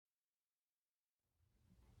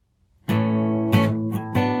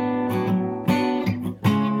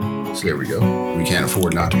There we go. We can't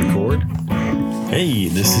afford not to record. Hey,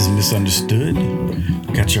 this is Misunderstood.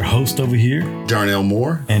 Got your host over here, Darnell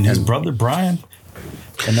Moore. And his brother, Brian.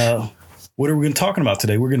 And what are we going to talking about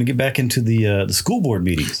today? We're going to get back into the school board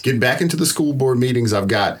meetings. Getting back into the school board meetings. I've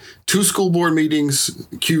got 2 school board meetings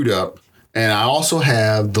queued up. And I also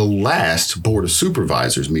have the last Board of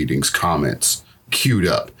Supervisors meetings comments queued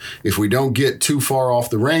up. If we don't get too far off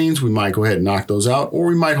the reins, we might go ahead and knock those out, or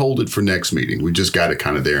we might hold it for next meeting. We just got it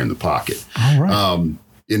kind of there in the pocket. All right.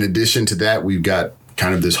 In addition to that, we've got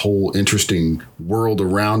kind of this whole interesting world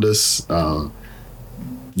around us. The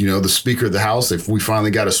Speaker of the House, if we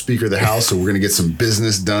finally got a Speaker of the House, so we're going to get some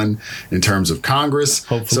business done in terms of Congress.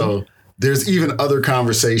 Hopefully. So there's even other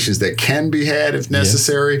conversations that can be had if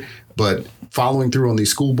necessary. Yeah. But following through on these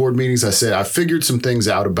school board meetings, I figured some things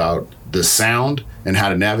out about the sound and how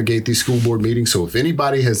to navigate these school board meetings. So if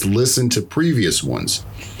anybody has listened to previous ones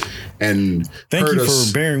and thank you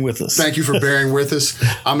for bearing with us. Thank you for bearing with us.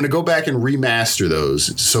 I'm going to go back and remaster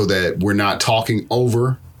those so that we're not talking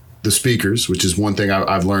over the speakers, which is one thing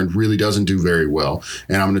I've learned really doesn't do very well.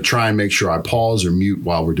 And I'm going to try and make sure I pause or mute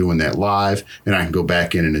while we're doing that live, and I can go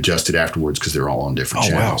back in and adjust it afterwards because they're all on different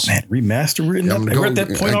channels. Wow, man. Remaster written up? We're at that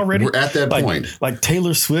point already? We're at that point. Like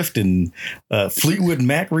Taylor Swift and Fleetwood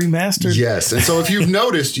Mac remastered? Yes. And so if you've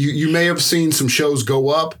noticed, you may have seen some shows go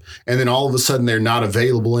up, and then all of a sudden they're not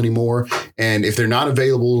available anymore. And if they're not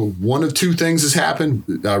available, one of 2 things has happened.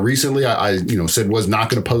 Recently, I said was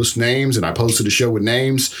not going to post names, and I posted a show with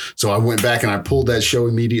names. So I went back and I pulled that show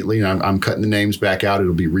immediately, and I'm cutting the names back out.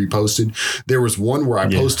 It'll be reposted. There was one where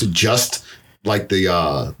I posted just like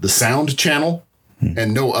the sound channel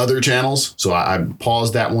and no other channels. So I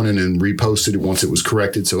paused that one and then reposted it once it was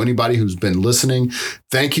corrected. So anybody who's been listening,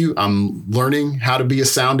 thank you. I'm learning how to be a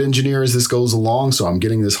sound engineer as this goes along. So I'm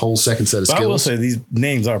getting this whole second set of skills. I will say these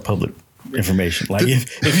names are public information. Like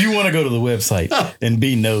if you want to go to the website and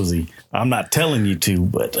be nosy, I'm not telling you to,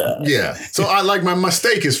 but yeah. So I like my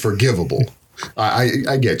mistake is forgivable.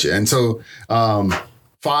 I get you. And so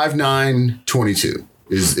 5/9/22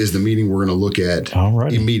 is the meeting we're going to look at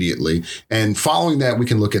immediately. And following that, we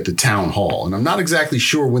can look at the town hall. And I'm not exactly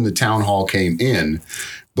sure when the town hall came in,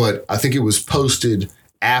 but I think it was posted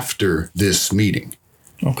after this meeting.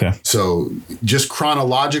 Okay. So just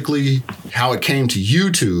chronologically, how it came to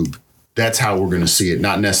YouTube, that's how we're going to see it,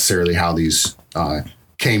 not necessarily how these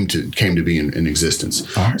came to be in existence.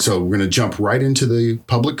 Right. So we're going to jump right into the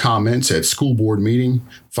public comments at school board meeting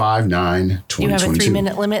 5/9/2022. You have a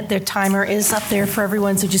 3-minute limit. Their timer is up there for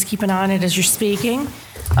everyone, so just keep an eye on it as you're speaking.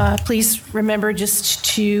 Please remember just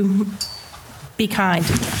to be kind.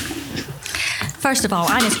 First of all,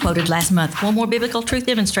 I misquoted last month. One more biblical truth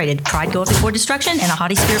demonstrated. Pride goeth before destruction, and a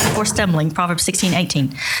haughty spirit before stumbling. Proverbs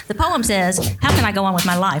 16:18. The poem says, how can I go on with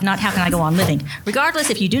my life, not how can I go on living? Regardless,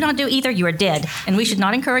 if you do not do either, you are dead, and we should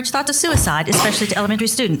not encourage thoughts of suicide, especially to elementary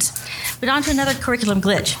students. But on to another curriculum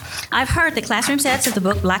glitch. I've heard that classroom sets of the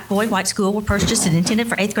book Black Boy, White School were purchased and intended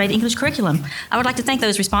for 8th grade English curriculum. I would like to thank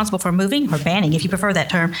those responsible for moving, or banning, if you prefer that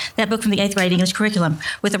term, that book from the 8th grade English curriculum.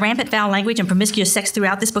 With the rampant foul language and promiscuous sex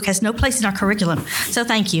throughout, this book has no place in our curriculum. So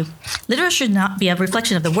thank you. Literature should not be a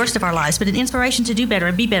reflection of the worst of our lives, but an inspiration to do better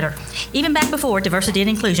and be better. Even back before diversity and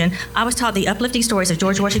inclusion, I was taught the uplifting stories of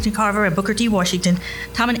George Washington Carver and Booker T. Washington.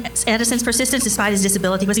 Thomas Edison's persistence despite his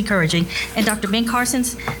disability was encouraging, and Dr. Ben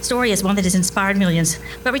Carson's story is one that has inspired millions.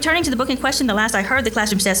 But returning to the book in question, the last I heard, the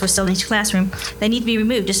classroom sets were still in each classroom. They need to be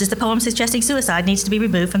removed, just as the poem suggesting suicide needs to be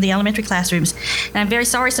removed from the elementary classrooms. And I'm very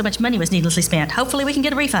sorry so much money was needlessly spent. Hopefully we can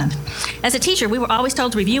get a refund. As a teacher, we were always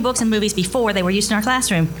told to review books and movies before they were used in our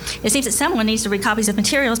classroom. It seems that someone needs to read copies of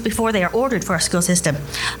materials before they are ordered for our school system.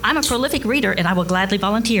 I'm a prolific reader, and I will gladly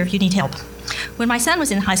volunteer if you need help. When my son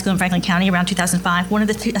was in high school in Franklin County around 2005, one of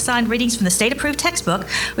the assigned readings from the state-approved textbook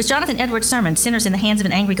was Jonathan Edwards' sermon, Sinners in the Hands of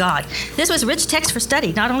an Angry God. This was rich text for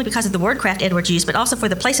study, not only because of the wordcraft Edwards used, but also for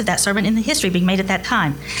the place of that sermon in the history being made at that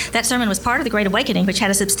time. That sermon was part of the Great Awakening, which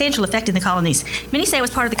had a substantial effect in the colonies. Many say it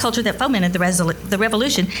was part of the culture that fomented the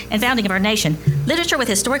revolution and founding of our nation. Literature with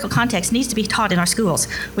historical context needs to be taught in our schools.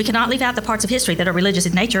 We cannot leave out the parts of history that are religious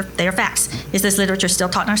in nature. They are facts. Is this literature still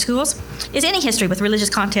taught in our schools? Is any history with religious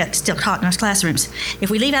context still taught in our classrooms? If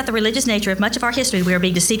we leave out the religious nature of much of our history, we are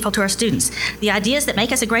being deceitful to our students. The ideas that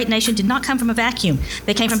make us a great nation did not come from a vacuum.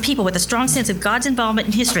 They came from people with a strong sense of God's involvement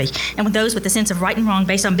in history, and with those with a sense of right and wrong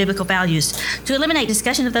based on biblical values. To eliminate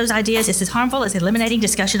discussion of those ideas is as harmful as eliminating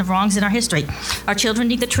discussion of wrongs in our history. Our children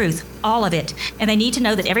need the truth, all of it, and they need to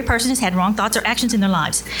know that every person has had wrong thoughts or actions in their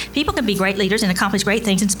lives. People can be great leaders and accomplish great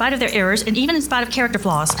things in spite of their errors and even in spite of character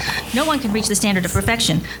flaws. No one can reach the standard of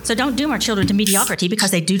perfection, so don't doom our children to mediocrity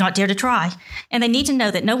because they do not dare to try. and they need to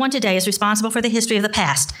know that no one today is responsible for the history of the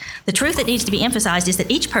past. The truth that needs to be emphasized is that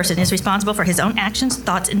each person is responsible for his own actions,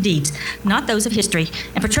 thoughts, and deeds, not those of history,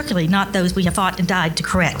 and particularly not those we have fought and died to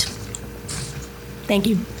correct. Thank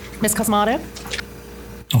you. Ms. Cosmato?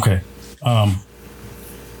 Okay.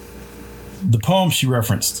 The poem she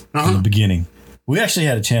referenced in the beginning, we actually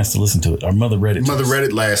had a chance to listen to it. Our mother read it. Mother read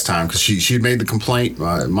it last time because she had made the complaint.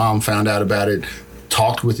 My mom found out about it,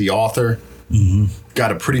 talked with the author,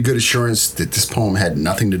 got a pretty good assurance that this poem had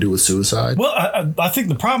nothing to do with suicide. Well, I think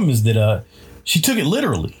the problem is that she took it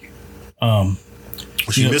literally.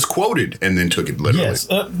 She misquoted and then took it literally. Yes,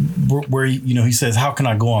 where he says, "How can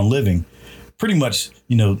I go on living?" Pretty much,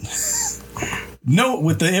 with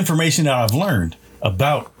the information that I've learned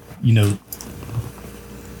about,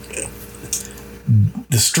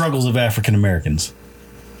 the struggles of African Americans.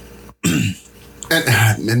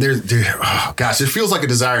 and there, it feels like a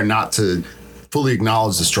desire not to fully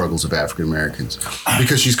acknowledge the struggles of African Americans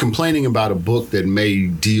because she's complaining about a book that may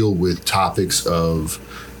deal with topics of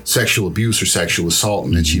sexual abuse or sexual assault,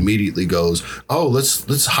 and then she immediately goes, "Oh,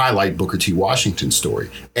 let's highlight Booker T. Washington's story,"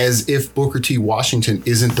 as if Booker T. Washington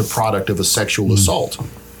isn't the product of a sexual assault.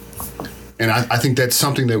 And I think that's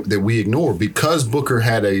something that we ignore because Booker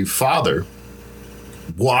had a father.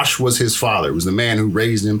 Wash was his father. It was the man who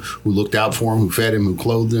raised him, who looked out for him, who fed him, who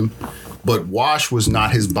clothed him. But Wash was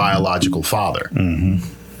not his biological father.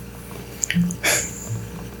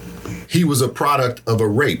 He was a product of a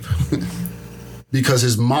rape because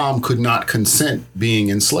his mom could not consent being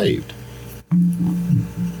enslaved.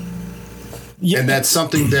 Yeah. And that's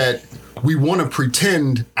something that we want to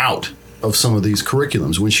pretend out of some of these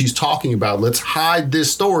curriculums. When she's talking about, let's hide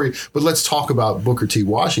this story, but let's talk about Booker T.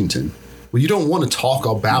 Washington. Well, you don't want to talk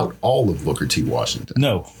about all of Booker T. Washington.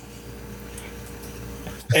 No.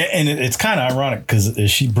 And it's kind of ironic because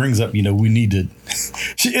she brings up, we need to,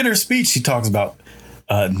 in her speech, she talks about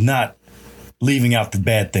not leaving out the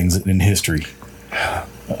bad things in history.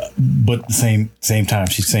 But at the same time,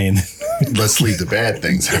 she's saying, let's leave the bad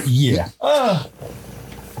things. Yeah.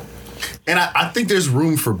 And I think there's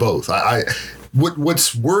room for both.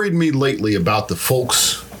 What's worried me lately about the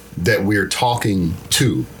folks that we're talking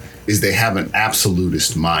to is they have an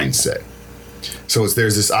absolutist mindset. So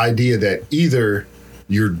there's this idea that either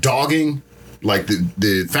you're dogging, like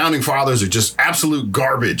the founding fathers are just absolute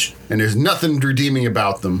garbage and there's nothing redeeming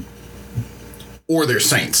about them, or they're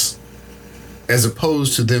saints, as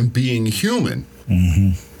opposed to them being human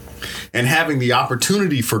and having the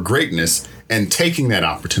opportunity for greatness and taking that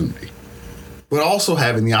opportunity, but also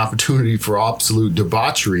having the opportunity for absolute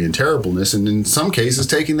debauchery and terribleness, and in some cases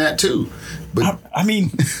taking that too. But I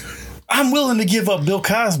mean, I'm willing to give up Bill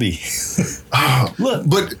Cosby. Look,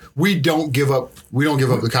 but we don't give up. We don't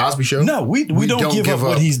give up the Cosby Show. No, we don't give up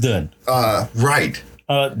what he's done. Right.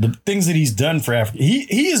 The things that he's done for Africa.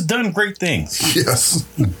 He has done great things. Yes.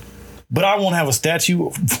 But I won't have a statue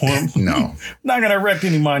for him. No. Not gonna erect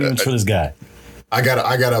any monuments for this guy. I got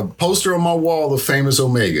a poster on my wall of famous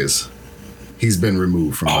Omegas. He's been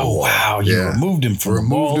removed from the wall. Oh wow! You removed him from the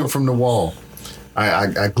wall. Removed him from the wall.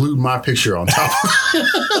 I glued my picture on top of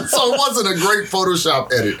it. So it wasn't a great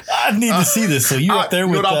Photoshop edit. I need to see this. So you up there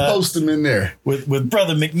with I'll post him in there with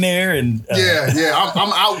Brother McNair and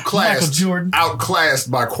I'm outclassed. Michael Jordan.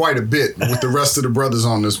 Outclassed by quite a bit with the rest of the brothers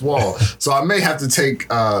on this wall. So I may have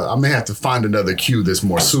to find another cue that's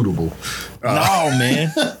more suitable. No,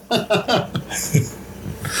 man.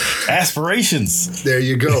 Aspirations. There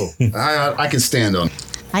you go. I can stand on it.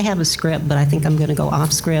 I have a script, but I think I'm going to go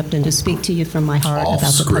off script and just speak to you from my heart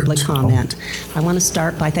about the public comment. I want to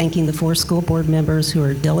start by thanking the 4 school board members who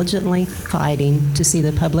are diligently fighting to see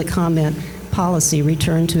the public comment policy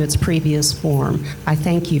return to its previous form. I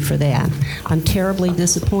thank you for that. I'm terribly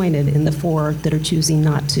disappointed in the 4 that are choosing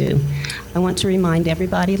not to. I want to remind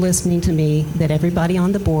everybody listening to me that everybody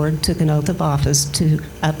on the board took an oath of office to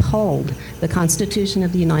uphold the Constitution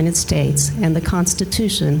of the United States and the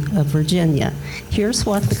Constitution of Virginia. Here's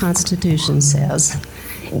what the Constitution says.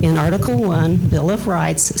 In Article 1, Bill of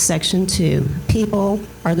Rights, Section 2, people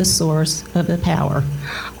are the source of the power.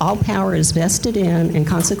 All power is vested in and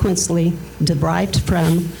consequently derived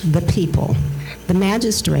from the people. The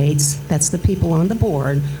magistrates, that's the people on the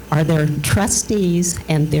board, are their trustees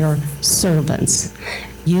and their servants.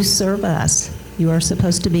 You serve us. You are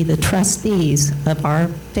supposed to be the trustees of our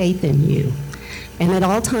faith in you, and at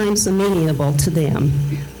all times amenable to them.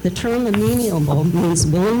 The term amenable means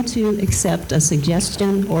willing to accept a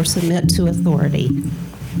suggestion or submit to authority.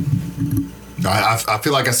 I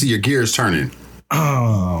feel like I see your gears turning.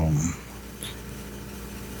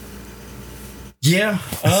 Yeah.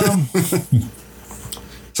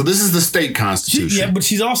 So this is the state constitution. But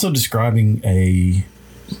she's also describing a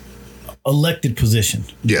elected position.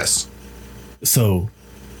 Yes. So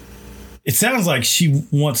it sounds like she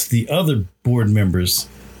wants the other board members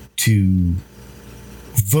to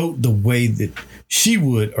vote the way that she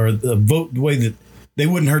would, or vote the way that they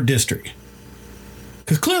would in her district.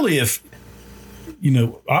 Because clearly, if,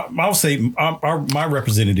 I'll say my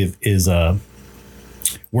representative is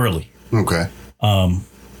Worley. Okay.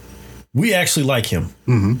 We actually like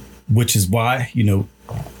him, which is why,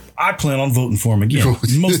 I plan on voting for him again.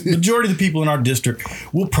 Majority of the people in our district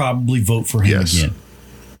will probably vote for him again.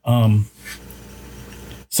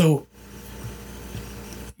 So,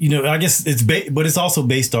 I guess but it's also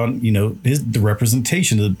based on, the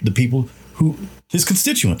representation of the people his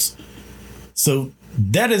constituents. So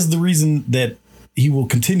that is the reason that he will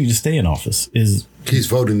continue to stay in office is he's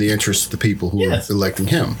voting the interests of the people who are electing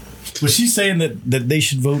him. But she's saying that they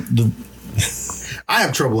should vote I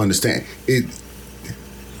have trouble understanding it.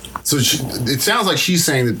 So it sounds like she's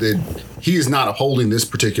saying that he is not upholding this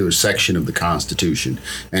particular section of the Constitution,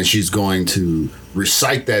 and she's going to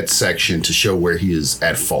recite that section to show where he is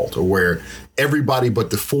at fault, or where everybody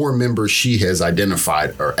but the 4 members she has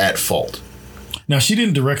identified are at fault. Now, she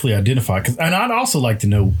didn't directly identify, and I'd also like to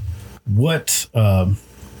know what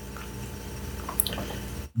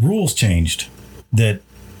rules changed that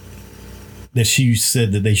she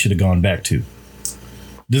said that they should have gone back to.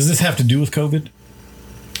 Does this have to do with COVID?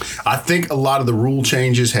 I think a lot of the rule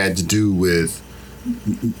changes had to do with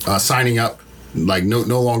signing up, like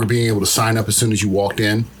no longer being able to sign up as soon as you walked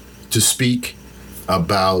in to speak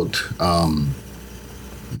about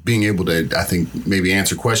being able to, I think, maybe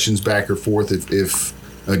answer questions back or forth if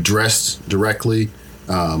addressed directly.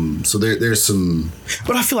 So there's some.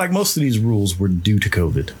 But I feel like most of these rules were due to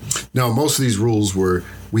COVID. No, most of these rules were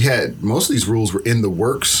in the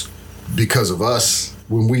works because of us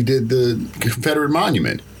when we did the Confederate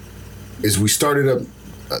Monument. Is we started up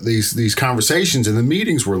these conversations, and the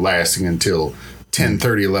meetings were lasting until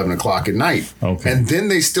 10:30, 11 o'clock at night. Okay. And then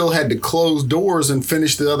they still had to close doors and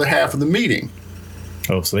finish the other half of the meeting.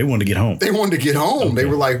 Oh, so they wanted to get home. They wanted to get home. Okay. They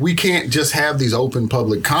were like, we can't just have these open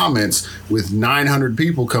public comments with 900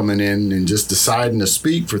 people coming in and just deciding to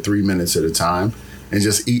speak for 3 minutes at a time and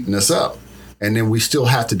just eating us up. And then we still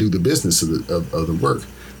have to do the business of the work.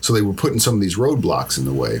 So they were putting some of these roadblocks in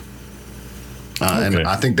the way. And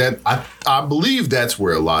I think that I believe that's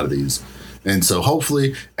where a lot of these. And so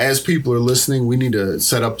hopefully, as people are listening, we need to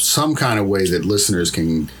set up some kind of way that listeners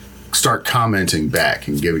can start commenting back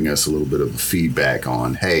and giving us a little bit of feedback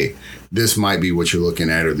on, hey, this might be what you're looking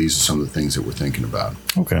at, or these are some of the things that we're thinking about.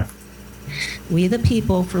 Okay. We, the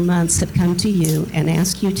people, for months have come to you and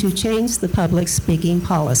asked you to change the public speaking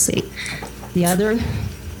policy. The other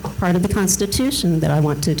part of the Constitution that I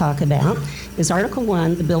want to talk about is Article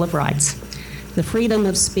 1, the Bill of Rights. The freedom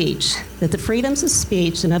of speech, that the freedoms of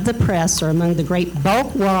speech and of the press are among the great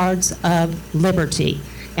bulwarks of liberty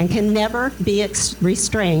and can never be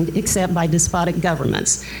restrained except by despotic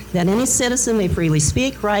governments, that any citizen may freely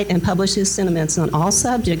speak, write, and publish his sentiments on all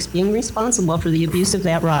subjects, being responsible for the abuse of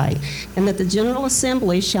that right, and that the General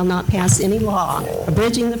Assembly shall not pass any law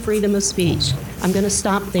abridging the freedom of speech. I'm going to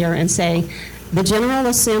stop there and say the General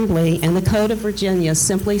Assembly and the Code of Virginia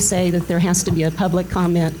simply say that there has to be a public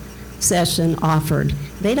comment session offered.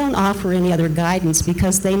 They don't offer any other guidance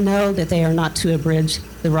because they know that they are not to abridge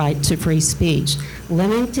the right to free speech.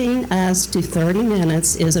 Limiting us to 30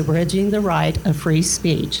 minutes is abridging the right of free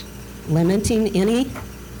speech. Limiting any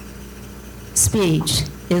speech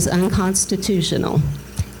is unconstitutional.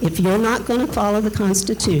 If you're not going to follow the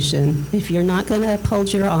Constitution, if you're not going to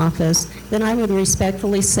uphold your office, then I would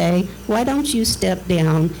respectfully say, why don't you step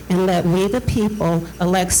down and let we, the people,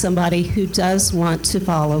 elect somebody who does want to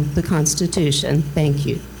follow the Constitution? Thank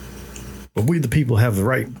you. But we, the people, have the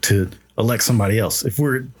right to elect somebody else if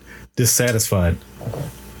we're dissatisfied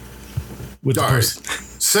with the person.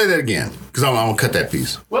 Say that again, because I'm going to cut that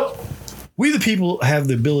piece. Well, we, the people, have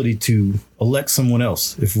the ability to elect someone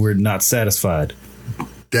else if we're not satisfied.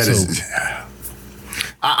 I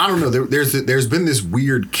don't know. There's been this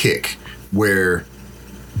weird kick where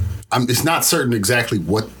it's not certain exactly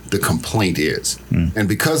what the complaint is. And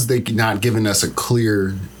because they're not giving us a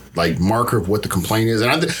clear marker of what the complaint is. And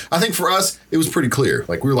I think for us, it was pretty clear.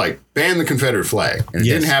 Like, we were like, ban the Confederate flag. And it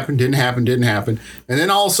didn't happen. And then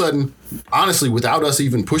all of a sudden, honestly, without us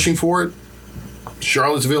even pushing for it,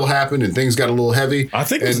 Charlottesville happened and things got a little heavy. I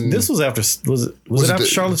think this was after, was it after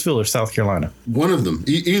Charlottesville or South Carolina? One of them.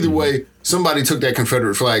 Either way, somebody took that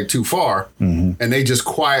Confederate flag too far and they just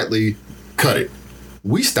quietly cut it.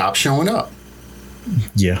 We stopped showing up.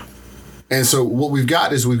 Yeah. And so what we've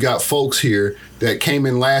got folks here that came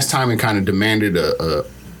in last time and kind of demanded a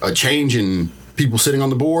change in people sitting on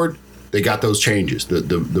the board. They got those changes.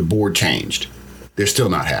 The board changed. They're still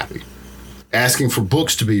not happy. Asking for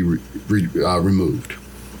books to be removed.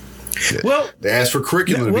 Well, they asked for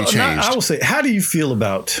curriculum to be changed. I will say, how do you feel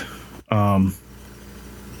about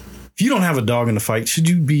if you don't have a dog in the fight, should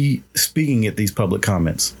you be speaking at these public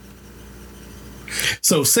comments?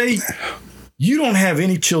 So say you don't have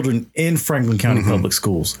any children in Franklin County Public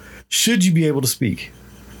Schools. Should you be able to speak?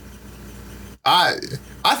 I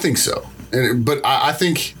think so. But I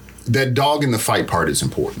think that dog in the fight part is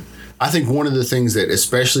important. I think one of the things that,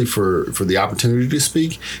 especially for the opportunity to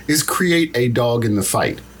speak, is create a dog in the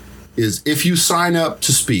fight. Is if you sign up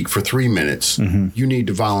to speak for 3 minutes, you need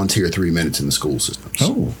to volunteer 3 minutes in the school systems.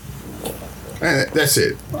 Oh. And that's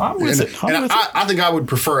it. I'm with it. I think I would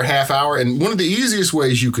prefer a half hour. And one of the easiest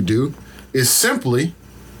ways you could do is simply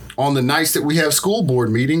on the nights that we have school board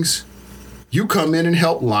meetings, you come in and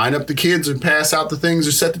help line up the kids and pass out the things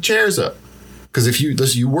or set the chairs up. Because if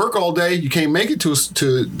you work all day, you can't make it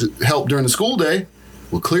to help during the school day.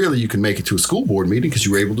 Well, clearly you can make it to a school board meeting because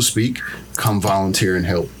you were able to speak. Come volunteer and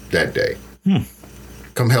help that day.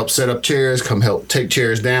 Come help set up chairs. Come help take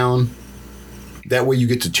chairs down. That way you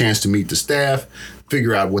get the chance to meet the staff,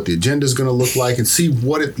 figure out what the agenda is going to look like, and see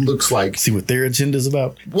what it looks like. See what their agenda is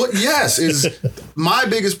about. My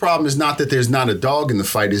biggest problem is not that there's not a dog in the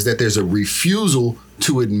fight, is that there's a refusal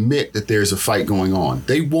to admit that there's a fight going on.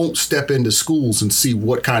 They won't step into schools and see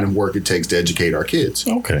what kind of work it takes to educate our kids.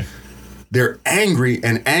 Okay. They're angry,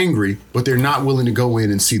 but they're not willing to go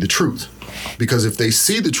in and see the truth. Because if they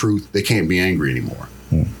see the truth, they can't be angry anymore.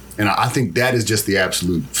 And I think that is just the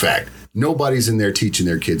absolute fact. Nobody's in there teaching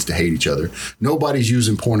their kids to hate each other. Nobody's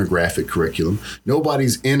using pornographic curriculum.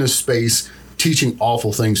 Nobody's in a space teaching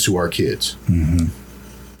awful things to our kids.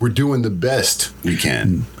 We're doing the best we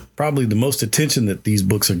can. Probably the most attention that these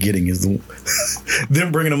books are getting is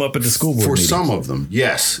them bringing them up at the school board. For meetings. some of them,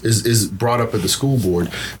 yes, is brought up at the school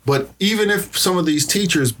board. But even if some of these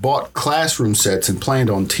teachers bought classroom sets and planned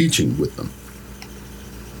on teaching with them,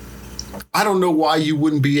 I don't know why you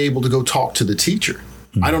wouldn't be able to go talk to the teacher.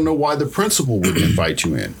 I don't know why the principal wouldn't invite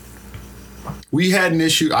you in. I had an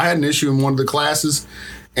issue in one of the classes,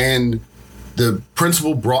 and the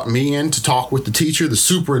principal brought me in to talk with the teacher. The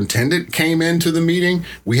superintendent came into the meeting.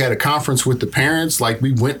 We had a conference with the parents.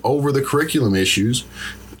 We went over the curriculum issues.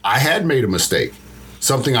 I had made a mistake.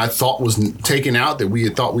 Something I thought was taken out that we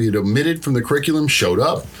had omitted from the curriculum showed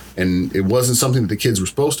up, and it wasn't something that the kids were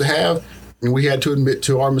supposed to have, and we had to admit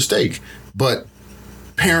to our mistake. But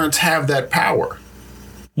parents have that power.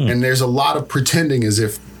 And there's a lot of pretending as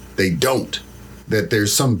if they don't, that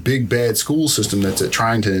there's some big bad school system that's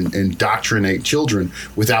trying to indoctrinate children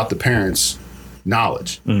without the parents'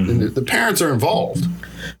 knowledge. And the parents are involved.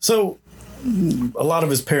 So a lot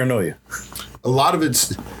of it's paranoia. A lot of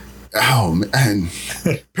it's,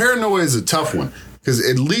 paranoia is a tough one, because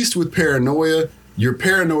at least with paranoia, you're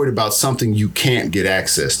paranoid about something you can't get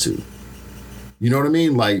access to. You know what I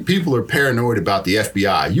mean? People are paranoid about the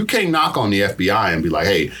FBI. You can't knock on the FBI and be like,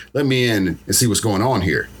 hey, let me in and see what's going on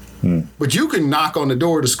here. But you can knock on the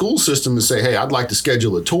door of the school system and say, hey, I'd like to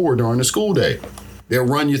schedule a tour during the school day. They'll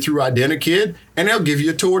run you through IdentiKid, and they'll give you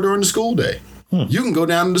a tour during the school day. You can go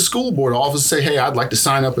down to the school board office and say, hey, I'd like to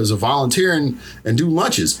sign up as a volunteer and do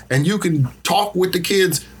lunches. And you can talk with the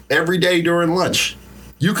kids every day during lunch.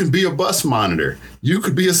 You can be a bus monitor. You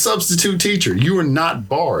could be a substitute teacher. You are not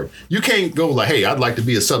barred. You can't go hey, I'd like to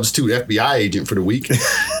be a substitute FBI agent for the week.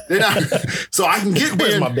 They're not. So I can get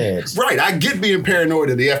Where's my badge? Right. I get being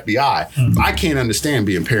paranoid of the FBI. I can't understand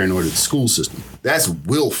being paranoid of the school system. That's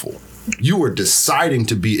willful. You are deciding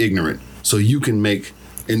to be ignorant so you can make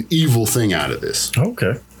an evil thing out of this.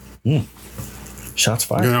 Okay. Shots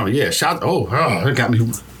fired. No, yeah. Shots. Oh, that got me.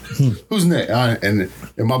 Who's next? And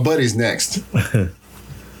my buddy's next.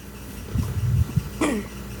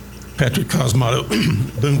 Patrick Cosmato,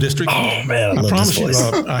 Boone District. Oh, man, I promise this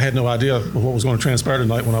you, I had no idea of what was going to transpire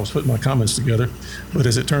tonight when I was putting my comments together. But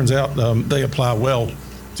as it turns out, they apply well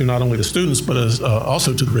to not only the students, but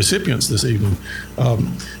also to the recipients this evening.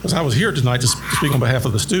 As I was here tonight to speak on behalf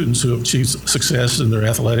of the students who have achieved success in their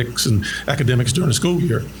athletics and academics during the school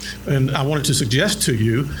year. And I wanted to suggest to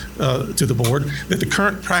you, to the board, that the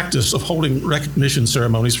current practice of holding recognition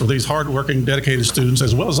ceremonies for these hardworking, dedicated students,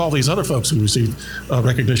 as well as all these other folks who received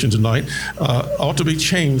recognition tonight, ought to be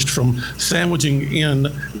changed from sandwiching in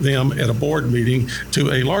them at a board meeting to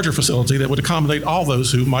a larger facility that would accommodate all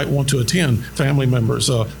those who might want to attend, family members,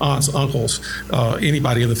 aunts, uncles,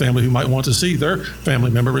 anybody in the family who might want to see their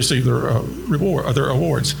family member receive their reward or their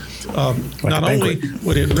awards. Not only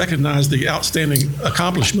would it recognize the outstanding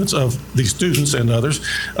accomplishments of these students and others,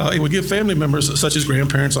 it would give family members such as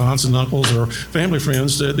grandparents, aunts, and uncles, or family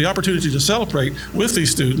friends the opportunity to celebrate with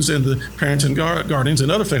these students and the parents and guardians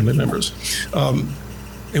and other family members.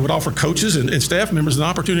 It would offer coaches and staff members an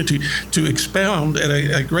opportunity to expound at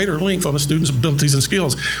a greater length on the students' abilities and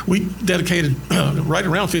skills. We dedicated right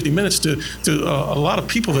around 50 minutes to a lot of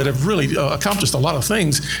people that have really accomplished a lot of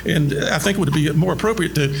things, and I think it would be more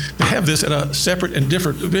appropriate to have this at a separate and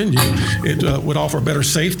different venue. It would offer better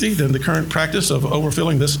safety than the current practice of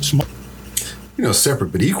overfilling this small.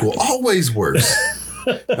 Separate but equal always works.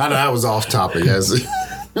 Not that I was off topic, as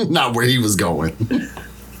not where he was going.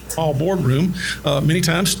 Small boardroom. Many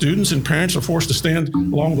times students and parents are forced to stand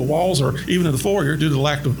along the walls or even in the foyer due to the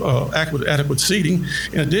lack of adequate seating.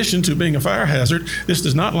 In addition to being a fire hazard, this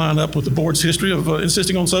does not line up with the board's history of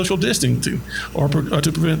insisting on social distancing or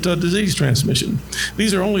to prevent disease transmission.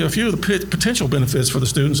 These are only a few of the potential benefits for the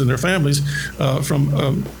students and their families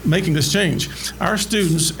from making this change. Our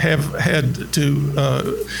students have had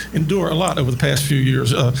to endure a lot over the past few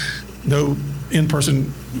years. No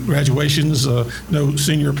in-person graduations, no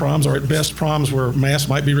senior proms, or at best proms where masks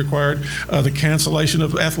might be required, the cancellation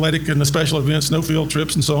of athletic and the special events, no field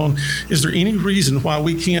trips, and so on. Is there any reason why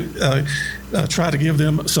we can't try to give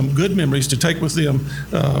them some good memories to take with them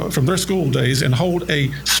from their school days and hold a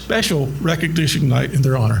special recognition night in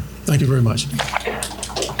their honor? Thank you very much.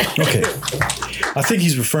 Okay. I think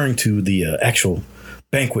he's referring to the actual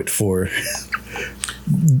banquet for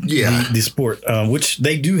the sport, which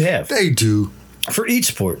they do have. They do. For each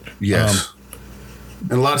sport. Yes.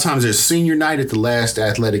 And a lot of times there's senior night at the last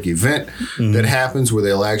athletic event that happens where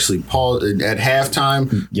they'll actually pause at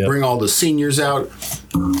halftime, bring all the seniors out.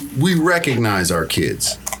 We recognize our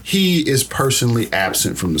kids. He is personally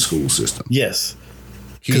absent from the school system. Yes.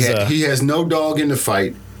 He has no dog in the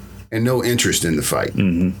fight and no interest in the fight.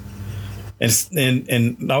 Mm-hmm.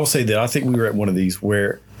 And I will say that I think we were at one of these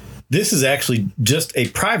where this is actually just a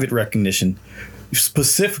private recognition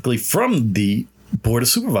specifically from the Board of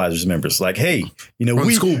Supervisors members. Like, hey,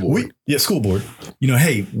 school board. School board.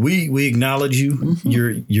 Hey, we acknowledge you.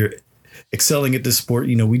 Mm-hmm. You're excelling at this sport.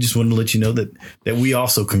 We just wanted to let you know that we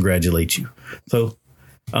also congratulate you. So,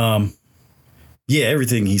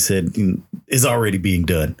 everything he said is already being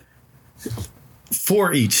done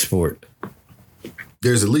for each sport.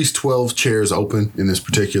 There's at least 12 chairs open in this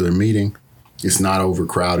particular meeting. It's not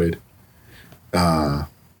overcrowded.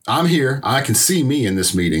 I'm here. I can see me in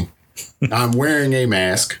this meeting. I'm wearing a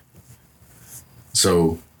mask.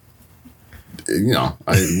 So,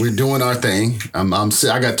 we're doing our thing.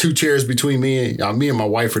 I got 2 chairs between me and my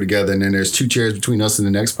wife are together, and then there's 2 chairs between us and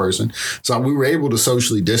the next person. So we were able to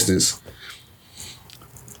socially distance.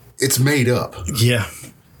 It's made up. Yeah.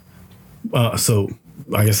 So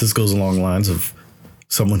I guess this goes along the lines of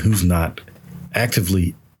someone who's not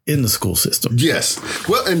actively in the school system. Yes.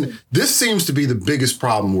 Well, and this seems to be the biggest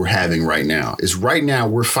problem we're having right now is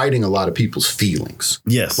we're fighting a lot of people's feelings.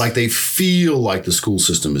 Yes. Like they feel like the school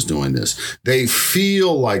system is doing this. They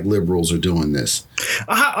feel like liberals are doing this.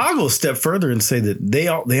 I'll go a step further and say that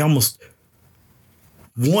they almost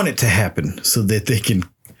want it to happen so that they can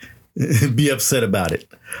be upset about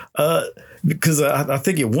it. Because I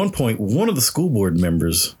think at one point, one of the school board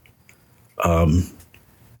members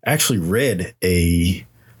actually read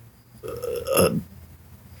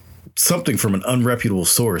something from an unreputable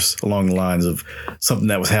source along the lines of something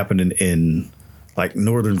that was happening in like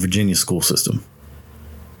Northern Virginia school system.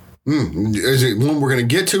 Is it one we're going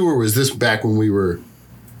to get to, or was this back when we were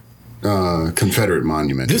Confederate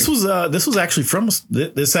monument? This was actually from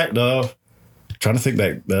this act. Trying to think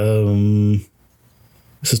back.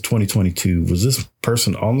 This is 2022. Was this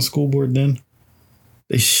person on the school board then?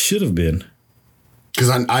 They should have been. Because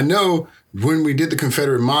I know when we did the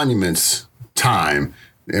Confederate monuments time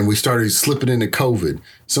and we started slipping into COVID,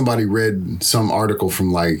 somebody read some article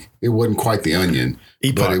from it wasn't quite the Onion,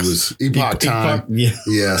 but it was Epoch Time. Yeah.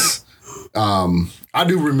 Yes. I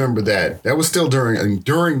do remember that. That was still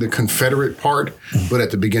during the Confederate part, but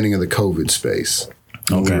at the beginning of the COVID space.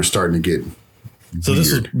 Okay. We were starting to get So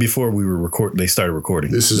this was before we were they started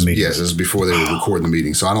recording. This is before they were recording the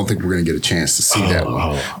meeting. So I don't think we're going to get a chance to see that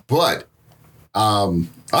one. But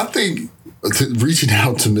I think reaching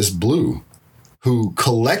out to Miss Blue, who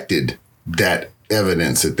collected that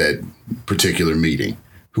evidence at that particular meeting,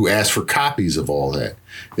 who asked for copies of all that.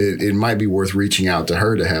 It might be worth reaching out to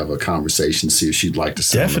her to have a conversation, see if she'd like to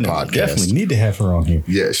sit on the podcast. Definitely need to have her on here.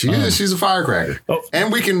 Yeah, she's a firecracker. Oh,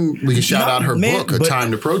 and we can shout out her book, A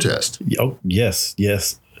Time to Protest. Oh, yes.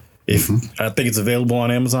 If I think it's available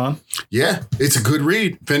on Amazon. Yeah, it's a good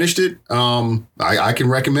read. Finished it. I can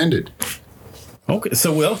recommend it. Okay,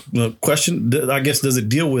 so the question, I guess, does it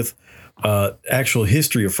deal with actual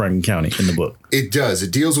history of Franklin County in the book? It does.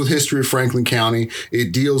 It deals with history of Franklin County.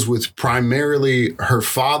 It deals with primarily her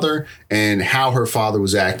father and how her father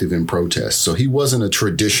was active in protests. So he wasn't a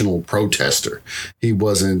traditional protester. He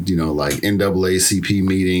wasn't, like NAACP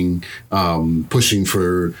meeting, pushing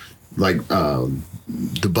for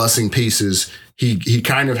the busing pieces. He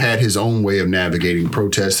kind of had his own way of navigating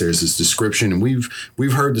protests. There's this description, and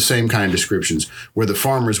we've heard the same kind of descriptions where the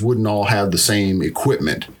farmers wouldn't all have the same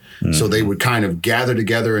equipment. So they would kind of gather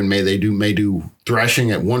together and may do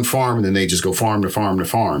threshing at one farm, and then they just go farm to farm to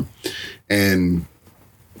farm. And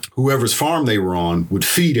whoever's farm they were on would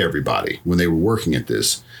feed everybody when they were working at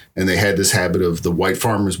this. And they had this habit of the white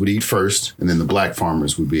farmers would eat first, and then the black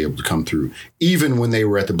farmers would be able to come through, even when they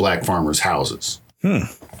were at the black farmers' houses.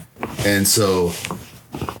 And so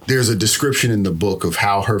there's a description in the book of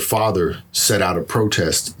how her father set out a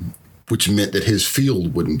protest, which meant that his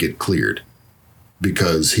field wouldn't get cleared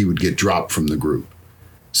because he would get dropped from the group.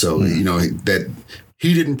 So, that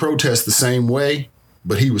he didn't protest the same way,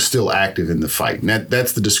 but he was still active in the fight. And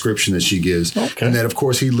that's the description that she gives. Okay. And that, of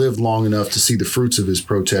course, he lived long enough to see the fruits of his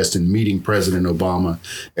protest in meeting President Obama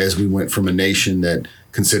as we went from a nation that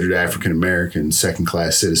considered African Americans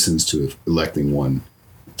second-class citizens to electing one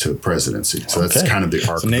to presidency. So that's kind of the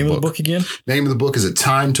arc of the book. Name of the book again? Name of the book is A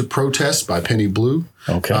Time to Protest by Penny Blue.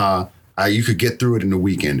 Okay. You could get through it in a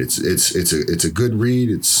weekend. It's a good read.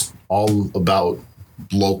 It's all about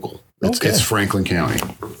local. It's Franklin County.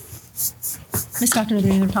 Ms. Stockton, are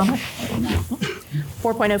there any other comment?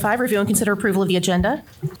 4.05, review and consider approval of the agenda.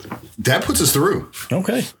 That puts us through.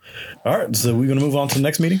 Okay. All right. So we're going to move on to the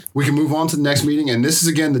next meeting? We can move on to the next meeting. And this is,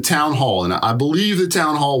 again, the town hall. And I believe the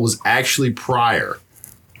town hall was actually prior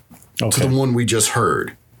to the one we just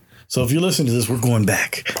heard. So if you listen to this, we're going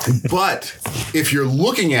back. But if you're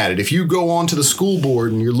looking at it, if you go on to the school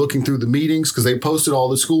board and you're looking through the meetings, because they posted all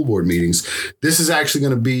the school board meetings, this is actually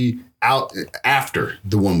going to be out after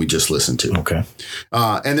the one we just listened to. Okay.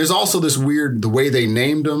 And there's also this weird, the way they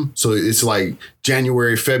named them. So it's like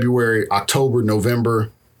January, February, October, November,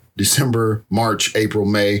 December, March, April,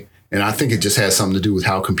 May. And I think it just has something to do with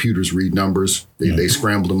how computers read numbers. They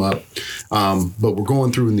scrambled them up. But we're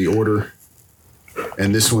going through in the order.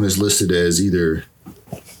 And this one is listed as either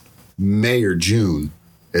May or June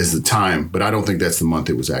as the time. But I don't think that's the month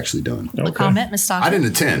it was actually done. Public comment, Ms. Stockton? I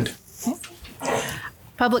didn't attend.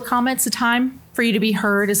 Public comment's a time for you to be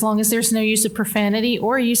heard as long as there's no use of profanity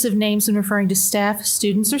or use of names when referring to staff,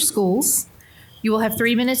 students, or schools. You will have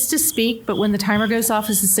 3 minutes to speak, but when the timer goes off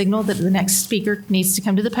is a signal that the next speaker needs to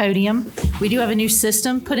come to the podium. We do have a new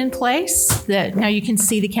system put in place that now you can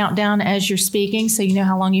see the countdown as you're speaking, so you know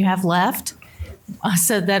how long you have left.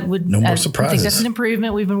 So that would no more surprises. I think that's an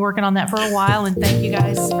improvement. We've been working on that for a while, and thank you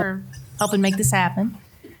guys for helping make this happen.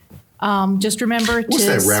 Just remember What's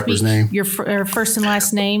to that rapper's speak name? your first and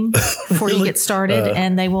last name before you get started,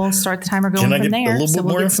 and they will start the timer going from there. Can I get a little bit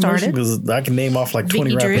more information? Started. Because I can name off like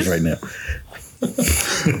 20 rappers right now.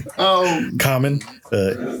 Common,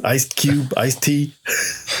 Ice Cube, Ice T.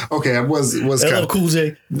 Okay, I was LL Cool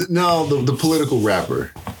J. No, the political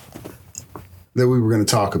rapper that we were going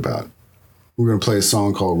to talk about. We're going to play a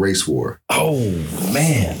song called Race War. Oh,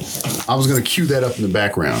 man. I was going to cue that up in the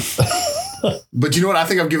background. But you know what? I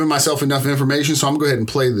think I've given myself enough information, so I'm going to go ahead and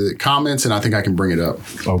play the comments, and I think I can bring it up.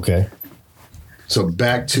 Okay. So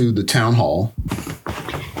back to the town hall.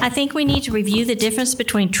 I think we need to review the difference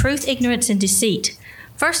between truth, ignorance, and deceit.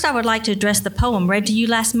 First, I would like to address the poem read to you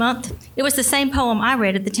last month. It was the same poem I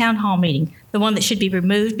read at the town hall meeting, the one that should be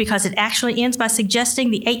removed because it actually ends by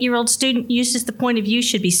suggesting the 8-year-old student used as the point of view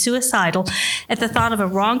should be suicidal at the thought of a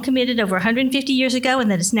wrong committed over 150 years ago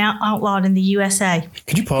and that is now outlawed in the USA.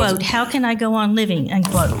 Could you pause? Quote, how can I go on living,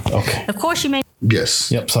 unquote. Okay. Of course you may...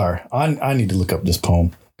 Yes. Yep, sorry. I need to look up this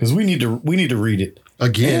poem because we need to read it.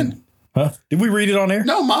 Again? Huh? Did we read it on air?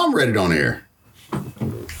 No, Mom read it on air.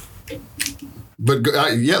 But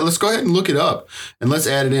let's go ahead and look it up and let's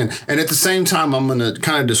add it in. And at the same time, I'm going to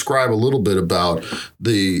kind of describe a little bit about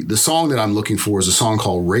the song that I'm looking for is a song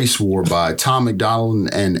called Race War by Tom McDonald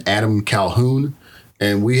and Adam Calhoun.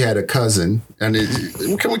 And we had a cousin, and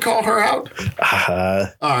can we call her out? All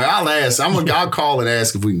right, I'll ask. I'll call and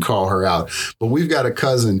ask if we can call her out. But we've got a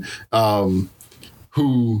cousin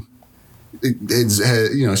who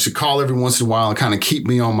should call every once in a while and kind of keep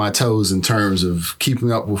me on my toes in terms of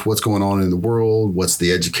keeping up with what's going on in the world. What's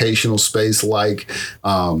the educational space like?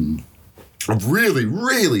 I've really,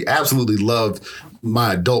 really absolutely loved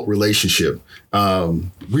my adult relationship.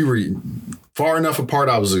 We were far enough apart.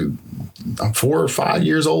 I'm 4 or 5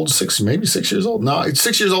 years old, maybe 6 years old. No, it's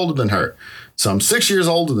 6 years older than her. So I'm 6 years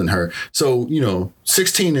older than her. So,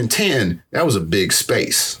 16 and 10, that was a big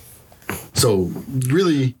space. So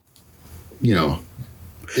really,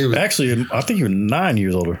 it was actually, I think you're 9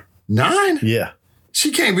 years older. 9? Yeah.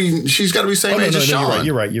 She's got to be the same age as Sean.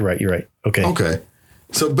 You're right. Okay.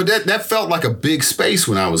 So, but that felt like a big space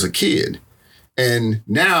when I was a kid. And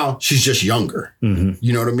now she's just younger. Mm-hmm.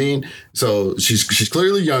 You know what I mean? So she's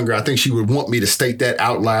clearly younger. I think she would want me to state that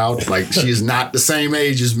out loud. Like, she is not the same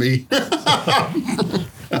age as me.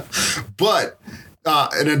 But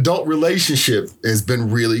an adult relationship has been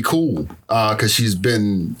really cool because she's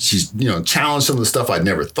challenged some of the stuff I'd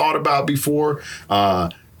never thought about before.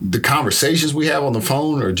 The conversations we have on the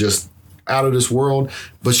phone are just out of this world.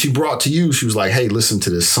 But she was like, hey, listen to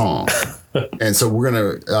this song. And so we're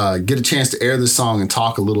going to get a chance to air this song and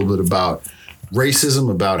talk a little bit about racism,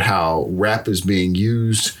 about how rap is being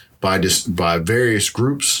used by various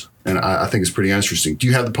groups. And I think it's pretty interesting. Do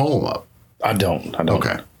you have the poem up? I don't.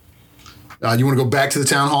 Okay. You want to go back to the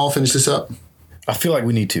town hall, finish this up? I feel like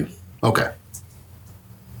we need to. Okay.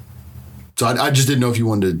 So I just didn't know if you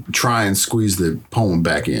wanted to try and squeeze the poem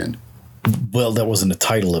back in. Well, that wasn't the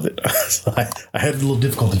title of it. So I had a little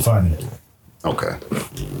difficulty finding it. Okay.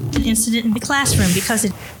 An incident in the classroom because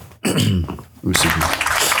it. Let me see.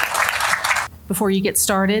 Before you get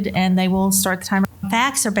started, and they will start the timer.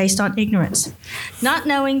 Facts are based on ignorance. Not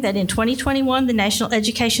knowing that in 2021, the National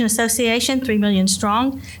Education Association, 3 million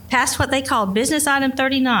strong, passed what they called Business Item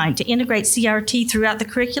 39 to integrate CRT throughout the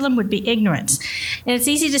curriculum would be ignorance. And it's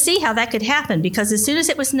easy to see how that could happen because as soon as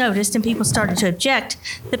it was noticed and people started to object,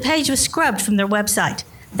 the page was scrubbed from their website.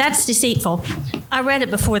 That's deceitful. I read it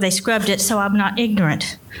before they scrubbed it, so I'm not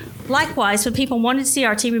ignorant. Likewise, when people wanted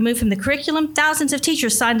CRT removed from the curriculum, thousands of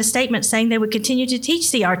teachers signed a statement saying they would continue to teach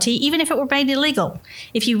CRT even if it were made illegal.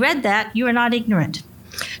 If you read that, you are not ignorant.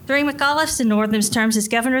 During McAuliffe's and Northam's terms as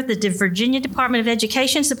governor, the Virginia Department of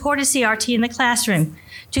Education supported CRT in the classroom.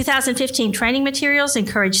 2015 training materials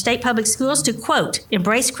encourage state public schools to, quote,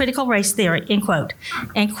 embrace critical race theory, end quote,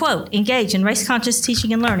 and, quote, engage in race-conscious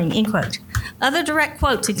teaching and learning, end quote. Other direct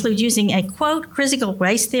quotes include using a, quote, critical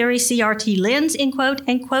race theory CRT lens, end quote,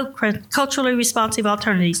 and, quote, culturally responsive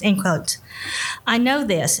alternatives, end quote. I know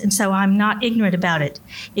this, and so I'm not ignorant about it.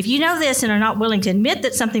 If you know this and are not willing to admit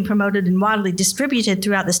that something promoted and widely distributed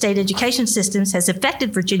throughout the state education systems has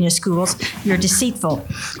affected Virginia schools, you're deceitful.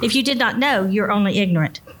 If you did not know, you're only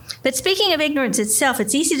ignorant. But speaking of ignorance itself,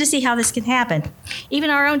 it's easy to see how this can happen. Even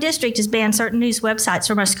our own district has banned certain news websites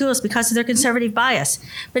from our schools because of their conservative bias.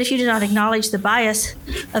 But if you do not acknowledge the bias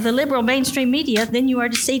of the liberal mainstream media, then you are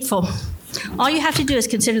deceitful. All you have to do is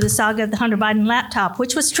consider the saga of the Hunter Biden laptop,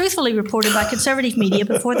 which was truthfully reported by conservative media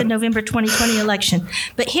before the November 2020 election,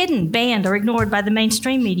 but hidden, banned, or ignored by the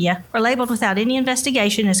mainstream media, or labeled without any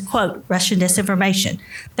investigation as, quote, Russian disinformation.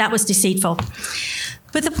 That was deceitful.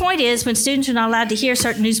 But the point is, when students are not allowed to hear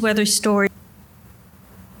certain newsworthy stories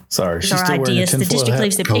Sorry, she's or still wearing her ideas, the tinfoil district hat.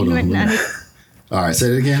 leaves them ignorant and All right, say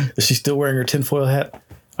it again. Is she still wearing her tinfoil hat?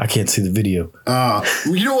 I can't see the video.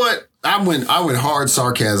 You know what? I went hard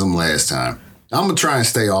sarcasm last time. I'm gonna try and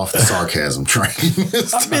stay off the sarcasm train.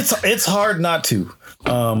 It's hard not to.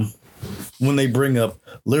 When they bring up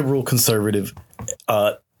liberal, conservative,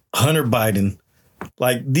 Hunter Biden,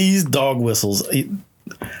 like these dog whistles.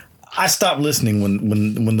 I stop listening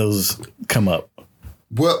when those come up.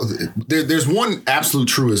 Well, there's one absolute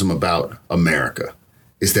truism about America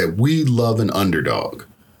is that we love an underdog.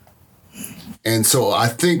 And so I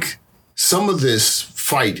think some of this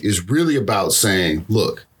fight is really about saying,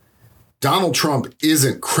 look, Donald Trump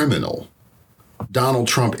isn't criminal. Donald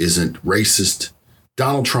Trump isn't racist.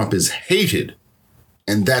 Donald Trump is hated.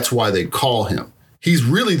 And that's why they call him. He's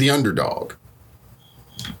really the underdog.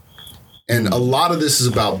 And a lot of this is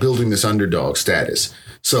about building this underdog status.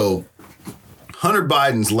 So Hunter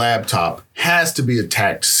Biden's laptop has to be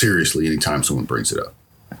attacked seriously anytime someone brings it up.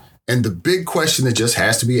 And the big question that just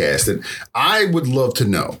has to be asked, that I would love to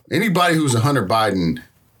know, anybody who's a Hunter Biden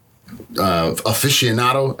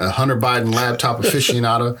aficionado, a Hunter Biden laptop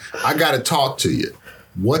aficionado, I got to talk to you.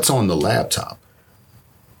 What's on the laptop?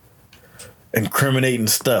 Incriminating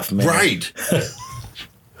stuff, man. Right.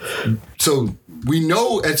 So we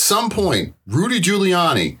know at some point, Rudy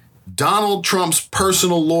Giuliani, Donald Trump's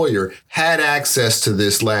personal lawyer, had access to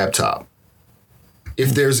this laptop.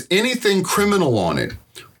 If there's anything criminal on it,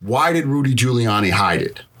 Why did Rudy Giuliani hide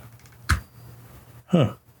it?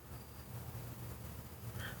 Huh.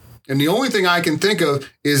 And the only thing I can think of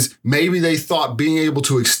is maybe they thought being able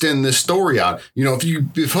to extend this story out. You know,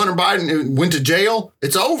 if Hunter Biden went to jail,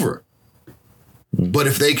 it's over. But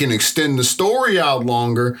if they can extend the story out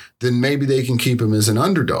longer, then maybe they can keep him as an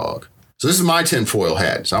underdog. So this is my tinfoil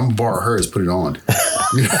hat. So I'm going to borrow hers, put it on.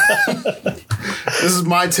 This is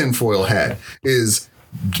my tinfoil hat. Is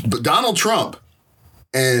Donald Trump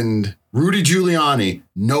and Rudy Giuliani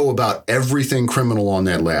know about everything criminal on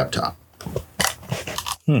that laptop.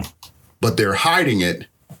 But they're hiding it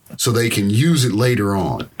so they can use it later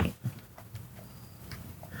on.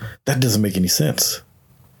 That doesn't make any sense.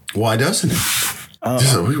 Why doesn't it?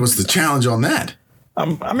 What's the challenge on that?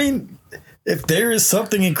 I mean, if there is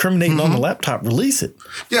something incriminating on the laptop, release it.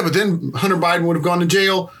 Yeah, but then Hunter Biden would have gone to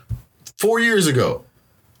jail 4 years ago.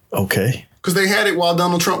 Okay. Because they had it while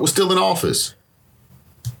Donald Trump was still in office.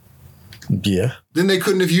 Yeah. Then they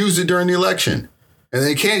couldn't have used it during the election. And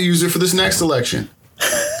they can't use it for this next election.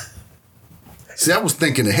 See, I was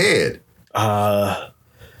thinking ahead.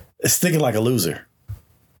 It's thinking like a loser.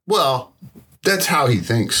 Well, that's how he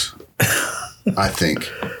thinks. I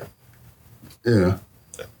think. Yeah.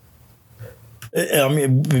 I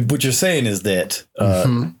mean, what you're saying is that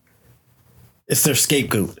it's their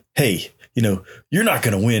scapegoat. Hey, you know, you're not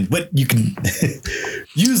going to win, but you can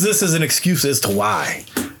use this as an excuse as to why,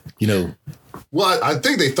 you know. Well, I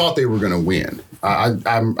think they thought they were going to win.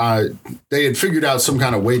 They had figured out some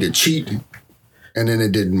kind of way to cheat, and then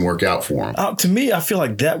it didn't work out for them. To me, I feel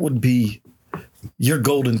like that would be your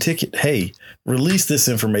golden ticket. Hey, release this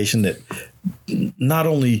information that not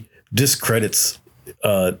only discredits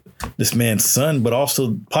this man's son, but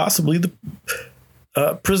also possibly the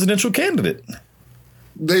presidential candidate.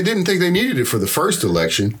 They didn't think they needed it for the first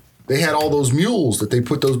election. They had all those mules that they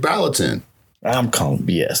put those ballots in. I'm calling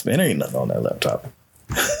BS, man. There ain't nothing on that laptop.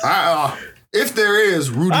 If there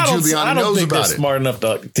is, Rudy Giuliani knows about it. Smart enough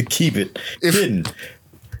to keep it hidden.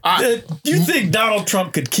 Do you think Donald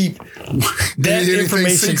Trump could keep that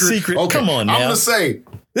information secret? Okay. Come on now. I'm going to say.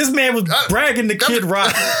 This man was bragging to Kid Rock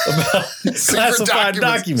about classified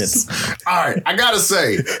documents. All right. I got to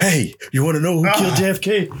say. Hey, you want to know who killed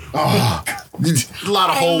JFK? A lot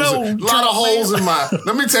of holes in my.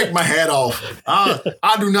 Let me take my hat off.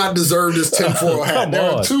 I do not deserve this tinfoil hat. There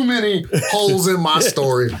are too many holes in my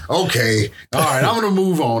story. Okay. All right. I'm going to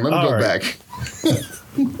move on. Let me go back.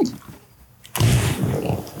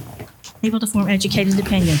 Able to form educated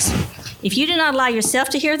opinions. If you do not allow yourself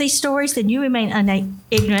to hear these stories, then you remain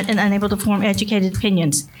ignorant and unable to form educated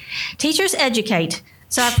opinions. Teachers educate,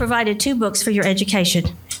 so I've provided 2 books for your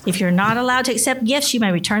education. If you're not allowed to accept gifts, you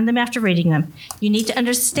may return them after reading them. You need to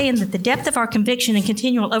understand that the depth of our conviction and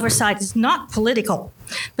continual oversight is not political,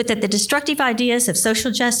 but that the destructive ideas of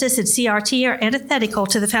social justice and CRT are antithetical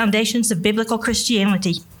to the foundations of biblical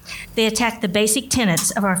Christianity. They attack the basic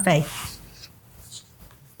tenets of our faith.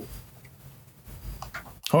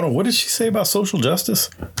 Hold on, what did she say about social justice?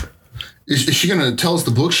 Is she going to tell us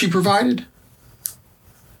the book she provided?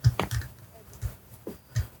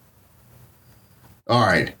 All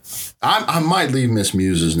right. I might leave Miss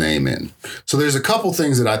Muse's name in. So there's a couple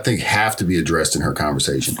things that I think have to be addressed in her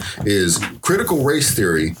conversation is critical race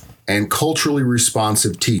theory and culturally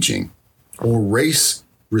responsive teaching or race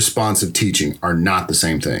responsive teaching are not the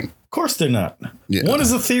same thing. Of course they're not. Yeah. One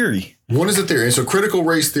is a theory. One is a theory. And so critical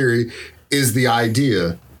race theory is the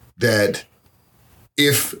idea that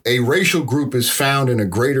if a racial group is found in a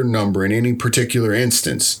greater number in any particular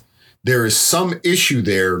instance, there is some issue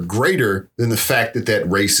there greater than the fact that that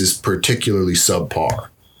race is particularly subpar.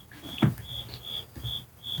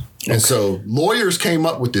 And so lawyers came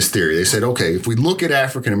up with this theory. They said, okay, if we look at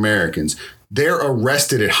African Americans, they're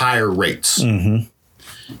arrested at higher rates. Mm-hmm.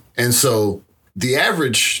 And so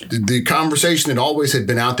the conversation that always had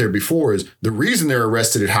been out there before is the reason they're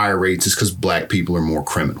arrested at higher rates is because black people are more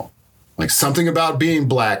criminal. Like something about being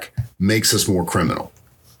black makes us more criminal.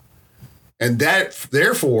 And that,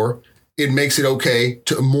 therefore, it makes it okay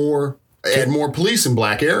to add more police in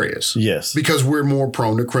black areas. Yes. Because we're more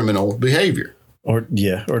prone to criminal behavior. Or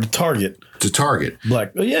to target. To target.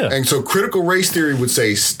 Black, yeah. And so critical race theory would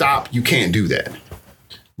say, stop, you can't do that.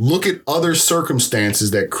 Look at other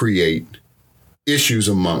circumstances that create issues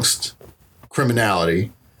amongst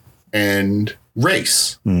criminality and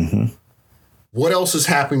race. Mm-hmm. What else is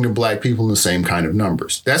happening to black people in the same kind of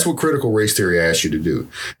numbers? That's what critical race theory asks you to do.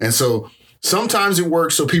 And so sometimes it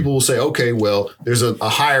works. So people will say, okay, well, there's a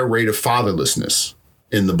higher rate of fatherlessness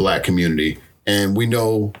in the black community. And we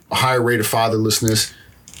know a higher rate of fatherlessness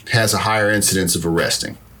has a higher incidence of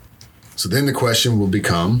arresting. So then the question will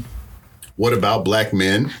become, what about black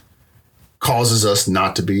men causes us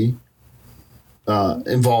not to be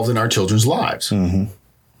involved in our children's lives? Mm-hmm.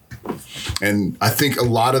 And I think a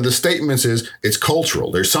lot of the statements is it's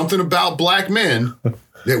cultural. There's something about black men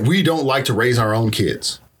that we don't like to raise our own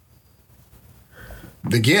kids.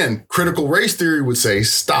 Again, critical race theory would say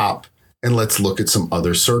stop and let's look at some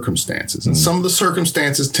other circumstances. And some of the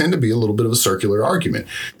circumstances tend to be a little bit of a circular argument.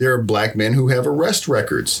 There are black men who have arrest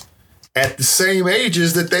records at the same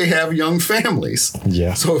ages that they have young families.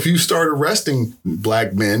 Yeah. So if you start arresting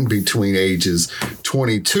black men between ages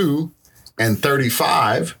 22 and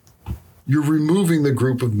 35, you're removing the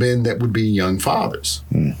group of men that would be young fathers.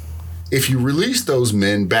 If you release those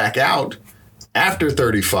men back out after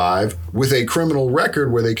 35 with a criminal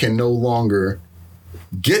record where they can no longer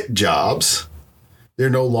get jobs, they're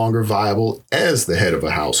no longer viable as the head of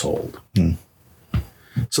a household.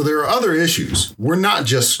 So there are other issues. We're not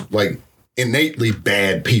just like innately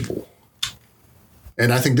bad people.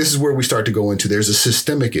 And I think this is where we start to go into there's a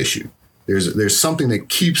systemic issue. There's something that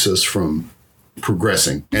keeps us from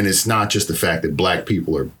progressing. And it's not just the fact that black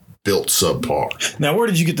people are built subpar. Now, where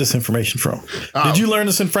did you get this information from? Did you learn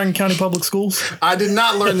this in Franklin County Public Schools? I did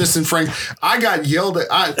not learn this in Franklin. I got yelled at.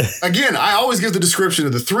 I always give the description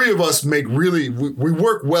of the three of us we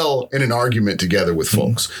work well in an argument together with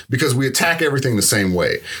folks because we attack everything the same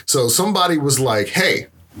way. So somebody was like, hey,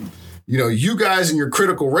 you guys and your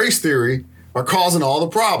critical race theory are causing all the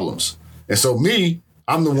problems. And so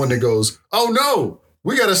I'm the one that goes, oh no,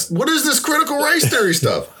 what is this critical race theory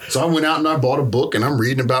stuff? So I went out and I bought a book and I'm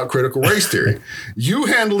reading about critical race theory. You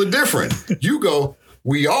handle it different. You go,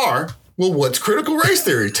 well, what's critical race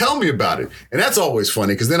theory? Tell me about it. And that's always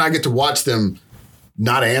funny because then I get to watch them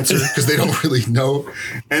not answer because they don't really know.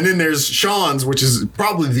 And then there's Sean's, which is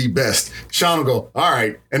probably the best. Sean will go, all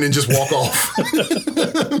right, and then just walk off.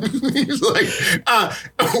 He's like,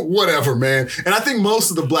 whatever, man. And I think most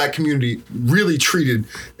of the black community really treated,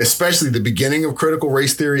 especially the beginning of critical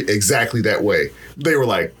race theory, exactly that way. They were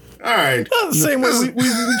like, all right. The same way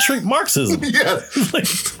we treat Marxism. Yeah.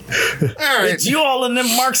 All right. It's you all in them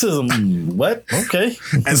Marxism. What? Okay.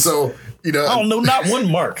 And so, I don't know not one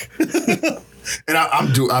mark. And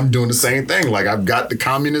I'm doing the same thing. Like I've got the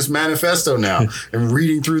Communist Manifesto now and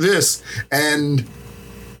reading through this. And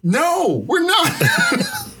no, we're not.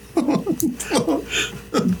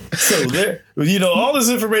 So there, all this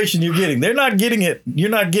information you're getting, they're not getting it.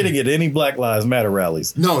 You're not getting it at any Black Lives Matter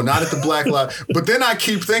rallies. No, not at the Black Lives. But then I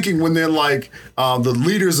keep thinking when they're like the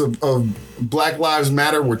leaders of Black Lives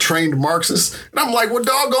Matter were trained Marxists. And I'm like, well,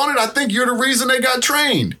 doggone it, I think you're the reason they got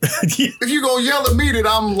trained. If you're going to yell at me that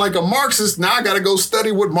I'm like a Marxist, now I got to go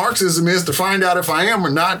study what Marxism is to find out if I am or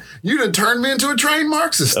not. You done turned me into a trained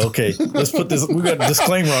Marxist. Okay, let's put this. We got a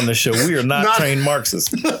disclaimer on this show. We are not trained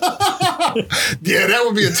Marxists. Yeah, that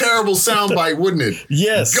would be a terrible soundbite, wouldn't it?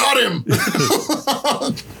 Yes. Got him.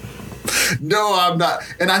 No, I'm not.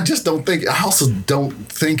 And I also don't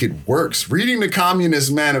think it works. Reading the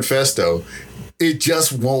Communist Manifesto, it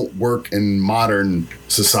just won't work in modern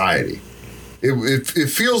society. It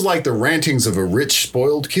feels like the rantings of a rich,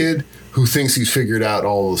 spoiled kid who thinks he's figured out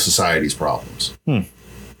all of society's problems. And,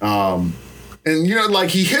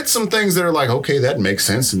 he hits some things that are like, okay, that makes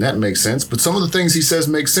sense and that makes sense. But some of the things he says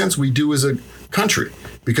make sense we do as a country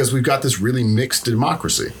because we've got this really mixed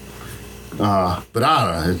democracy. But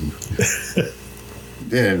I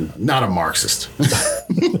don't know. Not a Marxist.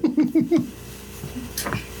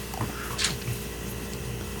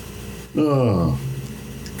 Oh.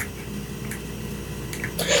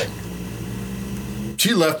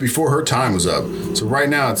 She left before her time was up. So right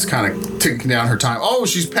now it's kind of ticking down her time. Oh,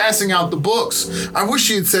 she's passing out the books. I wish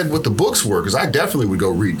she had said what the books were because I definitely would go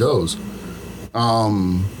read those.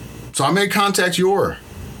 So I may contact your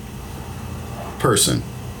person,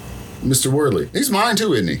 Mr. Wordley. He's mine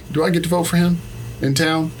too, isn't he? Do I get to vote for him in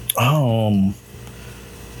town? I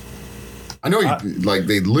know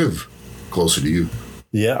they live closer to you.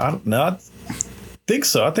 Yeah, I think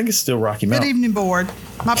so. I think it's still Rocky Mountain. Good evening, board.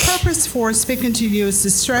 My purpose for speaking to you is to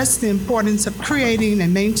stress the importance of creating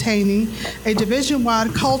and maintaining a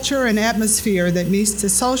division-wide culture and atmosphere that meets the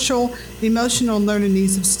social, emotional, and learning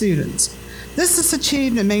needs of students. This is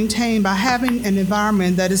achieved and maintained by having an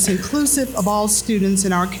environment that is inclusive of all students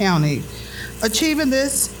in our county. Achieving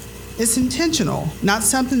this is intentional, not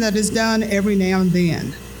something that is done every now and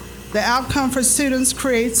then. The outcome for students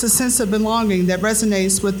creates a sense of belonging that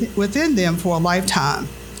resonates within them for a lifetime.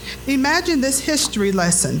 Imagine this history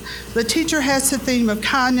lesson. The teacher has the theme of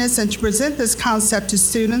kindness, and to present this concept to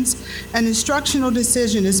students, an instructional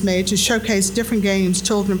decision is made to showcase different games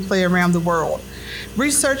children play around the world.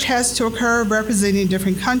 Research has to occur representing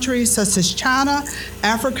different countries such as China,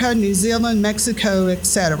 Africa, New Zealand, Mexico,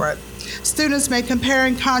 etc. Students may compare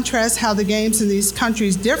and contrast how the games in these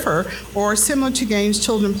countries differ or are similar to games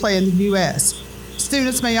children play in the U.S.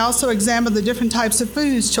 Students may also examine the different types of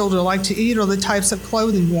foods children like to eat or the types of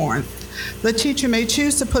clothing worn. The teacher may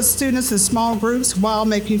choose to put students in small groups while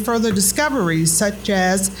making further discoveries, such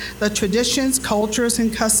as the traditions, cultures,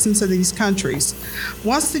 and customs of these countries.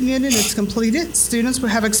 Once the unit is completed, students will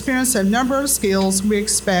have experienced a number of skills we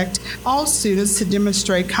expect all students to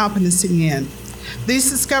demonstrate competency in.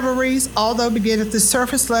 These discoveries, although begin at the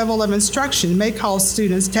surface level of instruction, may cause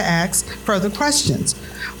students to ask further questions.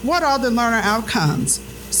 What are the learner outcomes?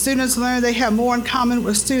 Students learn they have more in common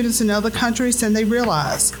with students in other countries than they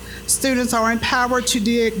realize. Students are empowered to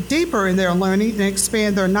dig deeper in their learning and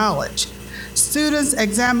expand their knowledge. Students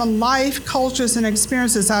examine life, cultures, and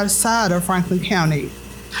experiences outside of Franklin County.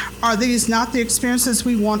 Are these not the experiences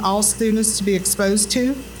we want all students to be exposed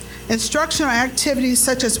to? Instructional activities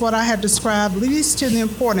such as what I have described leads to the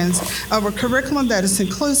importance of a curriculum that is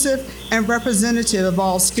inclusive and representative of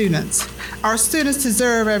all students. Our students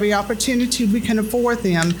deserve every opportunity we can afford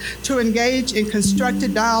them to engage in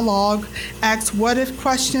constructive dialogue, ask what-if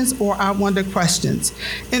questions or I wonder questions.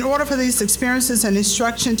 In order for these experiences and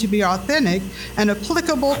instruction to be authentic and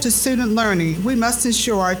applicable to student learning, we must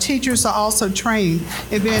ensure our teachers are also trained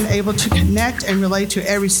in being able to connect and relate to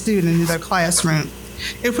every student in their classroom.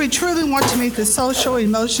 If we truly want to meet the social,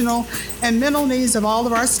 emotional, and mental needs of all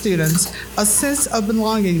of our students, a sense of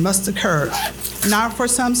belonging must occur, not for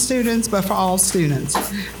some students, but for all students.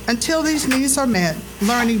 Until these needs are met,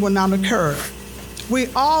 learning will not occur. We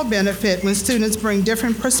all benefit when students bring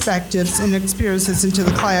different perspectives and experiences into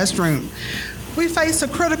the classroom. We face a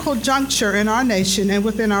critical juncture in our nation and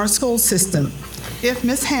within our school system. If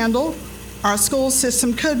mishandled, our school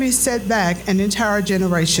system could be set back an entire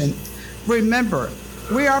generation. Remember,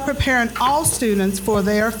 we are preparing all students for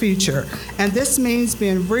their future, and this means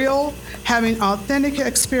being real, having authentic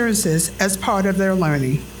experiences as part of their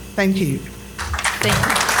learning. Thank you. Thank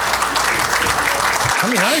you. I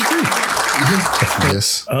mean, I agree.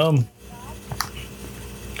 Yes.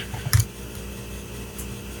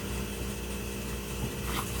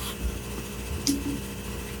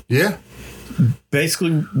 Yeah.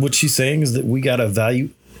 Basically, what she's saying is that we got to value.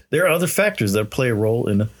 There are other factors that play a role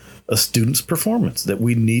in a student's performance that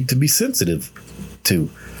we need to be sensitive to.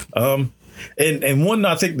 And one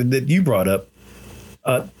I think that you brought up,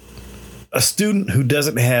 a student who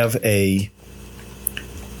doesn't have a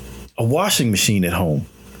washing machine at home.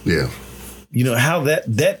 Yeah. You know, how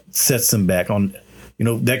that sets them back on, you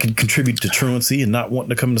know, that can contribute to truancy and not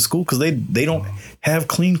wanting to come to school because they don't have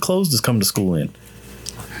clean clothes to come to school in.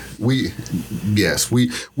 We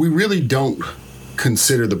really don't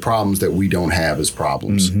consider the problems that we don't have as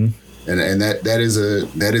problems. Mm-hmm. And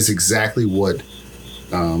that is exactly what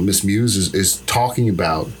Ms. Muse is talking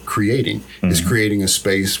about creating, mm-hmm. is creating a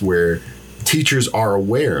space where teachers are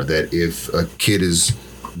aware that if a kid is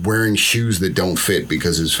wearing shoes that don't fit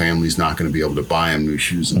because his family's not going to be able to buy him new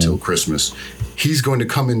shoes until mm-hmm. Christmas, he's going to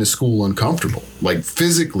come into school uncomfortable, like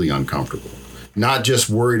physically uncomfortable. Not just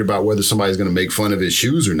worried about whether somebody's going to make fun of his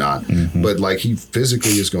shoes or not, mm-hmm. but like he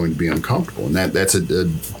physically is going to be uncomfortable. And that's a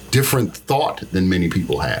different thought than many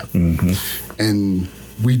people have. Mm-hmm. And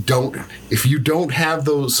if you don't have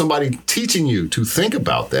somebody teaching you to think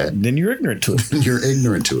about that, then you're ignorant to it. You're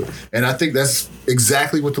ignorant to it. And I think that's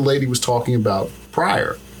exactly what the lady was talking about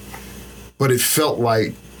prior. But it felt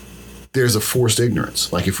like there's a forced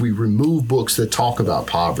ignorance. Like if we remove books that talk about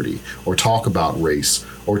poverty or talk about race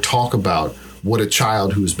or talk about what a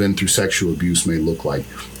child who's been through sexual abuse may look like,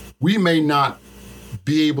 we may not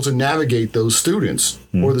be able to navigate those students,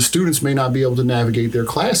 or the students may not be able to navigate their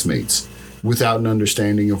classmates without an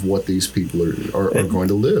understanding of what these people are going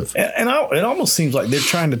to live. And it almost seems like they're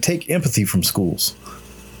trying to take empathy from schools.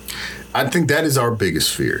 I think that is our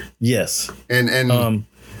biggest fear. Yes. And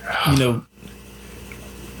you know,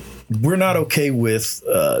 we're not okay with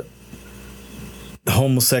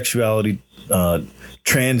homosexuality,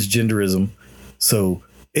 transgenderism. So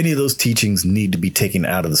any of those teachings need to be taken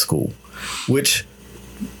out of the school, which,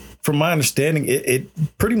 from my understanding, it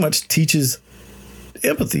pretty much teaches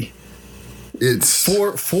empathy. It's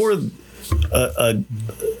for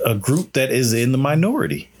a group that is in the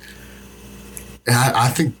minority. And I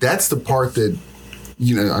think that's the part that,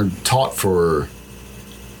 you know, I'm taught for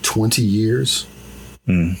 20 years.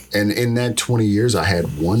 Mm. And in that 20 years, I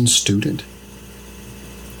had one student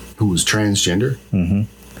who was transgender, mm-hmm.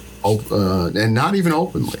 And not even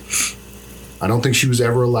openly. I don't think she was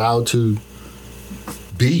ever allowed to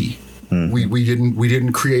be We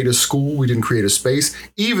didn't create a school. We didn't create a space.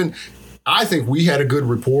 Even I think we had a good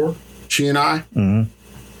rapport, she and I.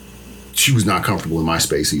 She was not comfortable in my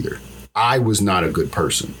space either. I was not a good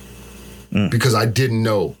person because I didn't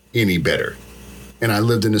know any better. And I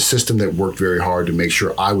lived in a system that worked very hard to make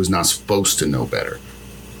sure I was not supposed to know better.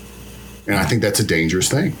 And I think that's a dangerous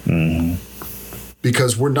thing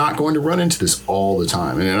because we're not going to run into this all the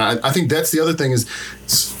time. And I think that's the other thing is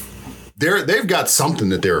they've got something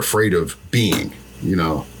that they're afraid of being, you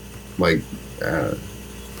know, like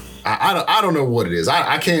I don't know what it is.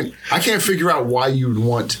 I can't figure out why you'd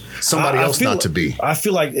want somebody else not to be. I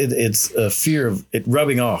feel like it's a fear of it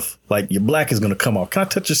rubbing off. Like your black is going to come off. Can I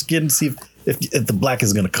touch your skin and see if the black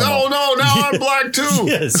is going to come off? No, now I'm black too.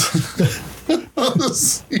 Yes.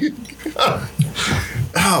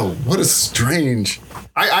 Oh, what a strange.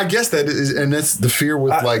 I guess that is, and that's the fear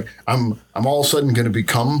with like I'm all of a sudden going to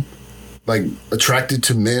become like attracted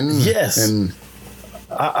to men. Yes. And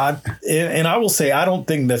I will say I don't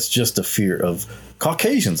think that's just a fear of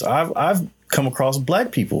Caucasians. I've come across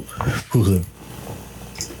black people who have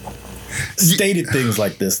stated things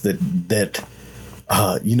like this that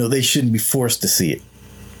you know, they shouldn't be forced to see it.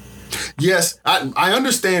 Yes, I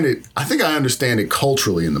understand it. I think I understand it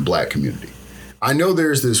culturally in the black community. I know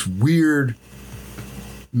there's this weird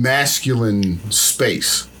masculine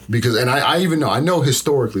space because, and I even know, I know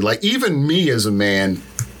historically, like even me as a man,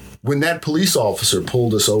 when that police officer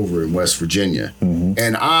pulled us over in West Virginia,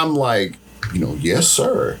 and I'm like, you know, yes,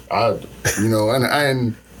 sir. You know,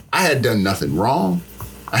 and I had done nothing wrong.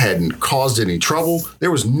 I hadn't caused any trouble. There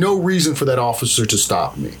was no reason for that officer to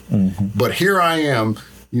stop me. But here I am,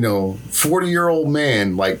 you know, 40-year-old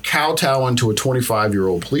man, like kowtowing to a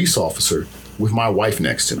 25-year-old police officer with my wife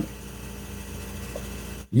next to me.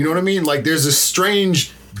 You know what I mean? Like there's a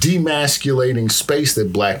strange demasculating space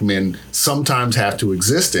that black men sometimes have to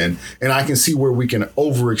exist in. And I can see where we can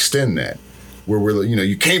overextend that. Where we're, you know,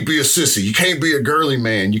 you can't be a sissy. You can't be a girly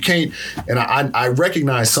man. You can't. And I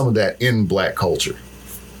recognize some of that in black culture.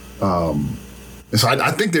 And so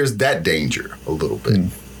I think there's that danger a little bit.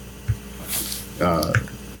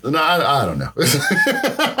 No, I don't know.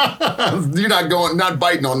 You're not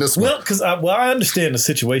biting on this one. Well, because I understand the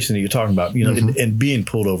situation that you're talking about, you know, and being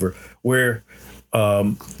pulled over where,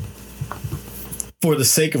 for the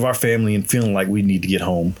sake of our family and feeling like we need to get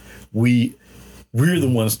home, we're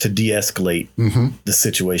the ones to de-escalate the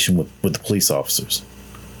situation with the police officers.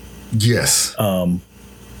 Yes.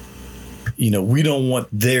 You know, we don't want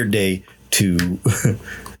their day to,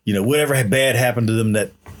 you know, whatever bad happened to them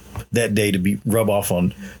that day to be rub off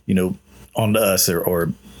on, you know, onto us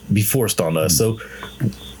or be forced on us. So,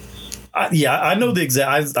 I know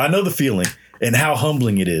I know the feeling and how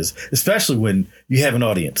humbling it is, especially when you have an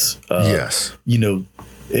audience. Yes. You know,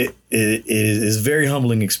 it is a very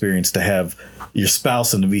humbling experience to have your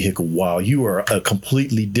spouse in the vehicle while you are a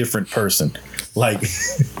completely different person. Like,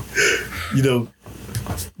 you know,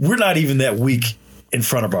 we're not even that weak in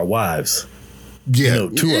front of our wives. Yeah, you know,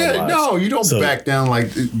 to our wives. No, you don't back down like,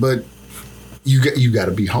 but you got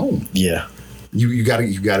to be home. Yeah, you got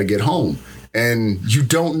to get home, and you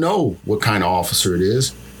don't know what kind of officer it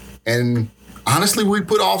is, and honestly, we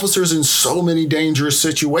put officers in so many dangerous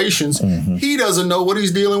situations. He doesn't know what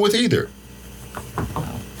he's dealing with either,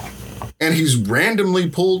 and he's randomly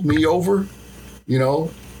pulled me over. You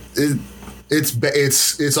know,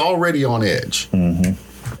 it's already on edge,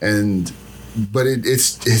 but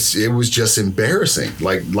it was just embarrassing.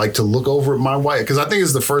 Like to look over at my wife, because I think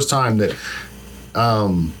it's the first time that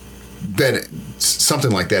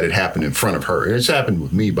something like that had happened in front of her. It's happened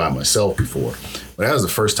with me by myself before, but that was the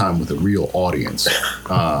first time with a real audience.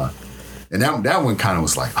 And that one kind of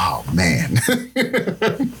was like, oh man.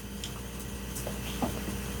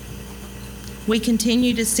 We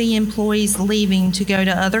continue to see employees leaving to go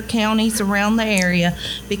to other counties around the area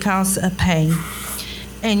because of pay.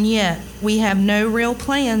 And yet, we have no real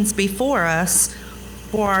plans before us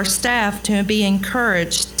for our staff to be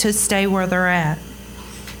encouraged to stay where they're at.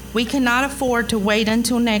 We cannot afford to wait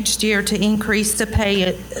until next year to increase the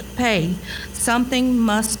pay. Something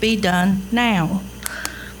must be done now.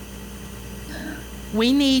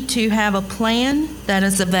 We need to have a plan that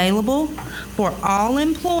is available for all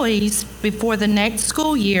employees before the next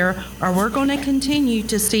school year, or we're going to continue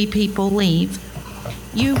to see people leave.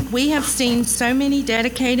 We have seen so many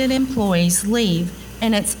dedicated employees leave,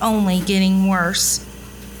 and it's only getting worse.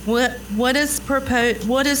 What is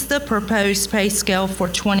the proposed pay scale for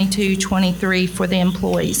 22-23 for the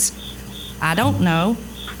employees? I don't know.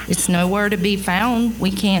 It's nowhere to be found.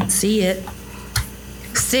 We can't see it.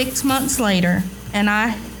 6 months later, and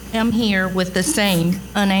I am here with the same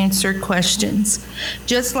unanswered questions.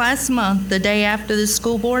 Just last month, the day after the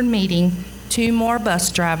school board meeting, 2 more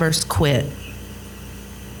bus drivers quit.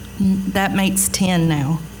 That makes 10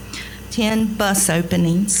 now. 10 bus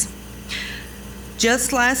openings.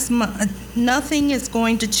 Just last month, nothing is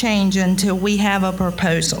going to change until we have a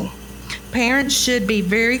proposal. Parents should be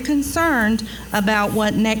very concerned about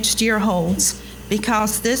what next year holds,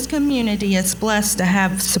 because this community is blessed to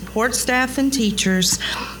have support staff and teachers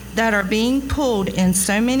that are being pulled in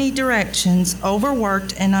so many directions,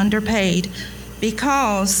 overworked and underpaid,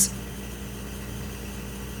 because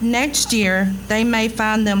next year they may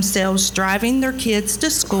find themselves driving their kids to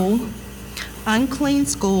school, unclean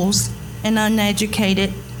schools, and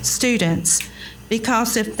uneducated students.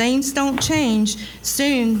 Because if things don't change,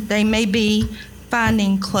 soon they may be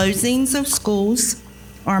finding closings of schools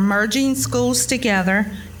or merging schools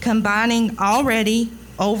together, combining already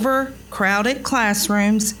overcrowded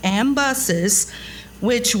classrooms and buses,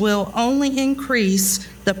 which will only increase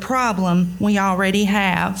the problem we already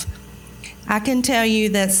have. I can tell you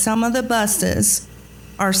that some of the buses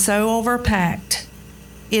are so overpacked,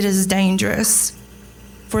 it is dangerous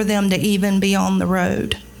for them to even be on the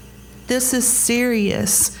road. This is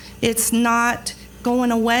serious. It's not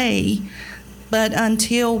going away. But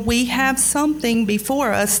until we have something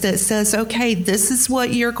before us that says, okay, this is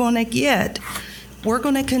what you're going to get, we're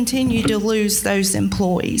going to continue to lose those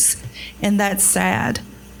employees. And that's sad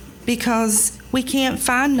because we can't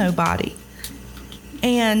find nobody.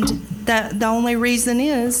 And that the only reason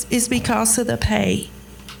is because of the pay.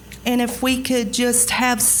 And if we could just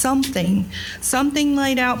have something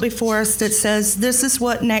laid out before us that says this is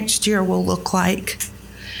what next year will look like,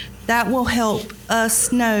 that will help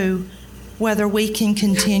us know whether we can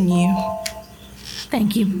continue.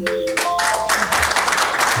 Thank you.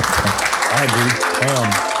 I agree.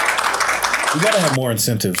 We got to have more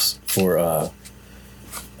incentives for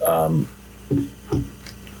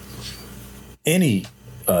any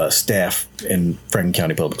staff in Franklin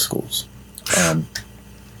County Public Schools.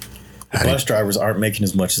 The bus drivers aren't making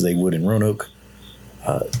as much as they would in Roanoke.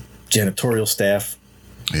 Janitorial staff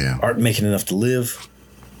aren't making enough to live.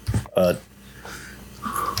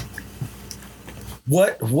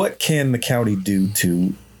 What can the county do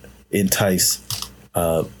to entice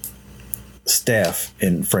staff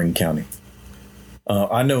in Franklin County?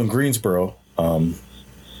 I know in Greensboro,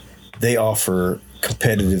 they offer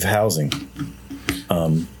competitive housing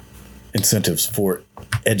incentives for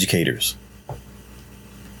educators.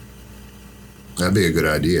 That'd be a good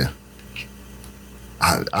idea.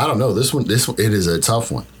 I don't know. This one, it is a tough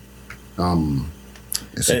one.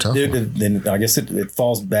 It's a tough one. Then I guess it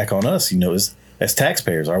falls back on us, as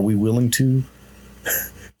taxpayers. Are we willing to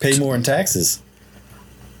pay more in taxes?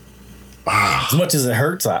 As much as it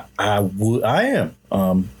hurts, I am.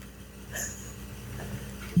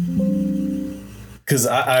 Because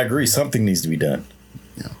I agree, something needs to be done.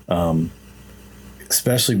 Yeah.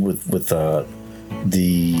 Especially with the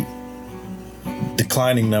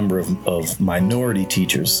declining number of minority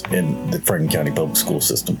teachers in the Franklin County Public School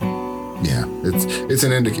system. Yeah, it's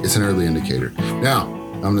an early indicator. Now,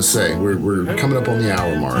 I'm going to say we're coming up on the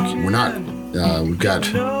hour mark. We're not. We've got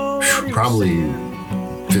probably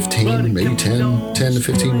 15, maybe 10 to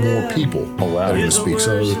 15 more people that are going to speak.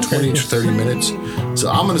 So 20 to 30 minutes. So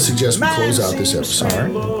I'm going to suggest we close out this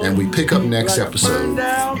episode and we pick up next episode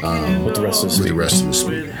with the rest of the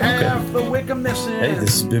speak. Okay. Hey,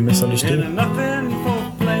 this has been Misunderstood.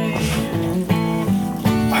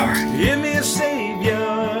 Give me a savior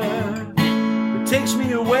that takes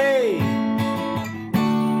me away.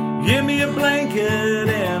 Give me a blanket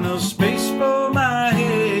and a space for my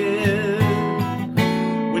head.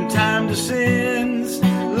 When time descends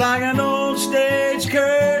like an old stage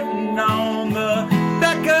curtain on the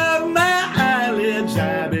back of my eyelids,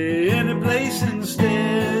 I'll be in a place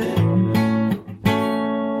instead.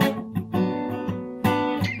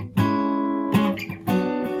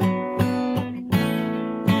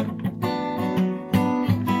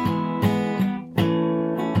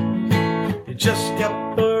 Just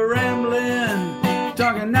kept a rambling,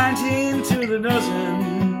 talking 19 to the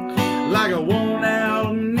dozen, like a worn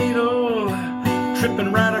out needle,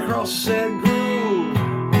 tripping right across that groove.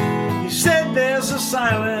 He said there's a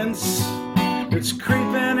silence that's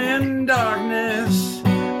creeping in darkness,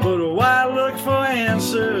 but why look for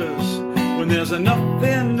answers when there's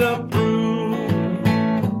nothing to prove?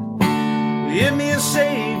 Give me a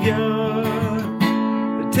savior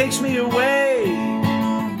that takes me away.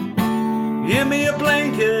 Give me a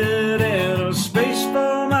blanket and a space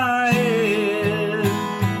for my head.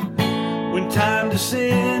 When time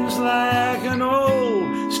descends like an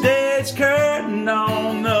old stage curtain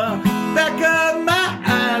on the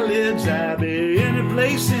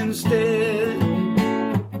race instead.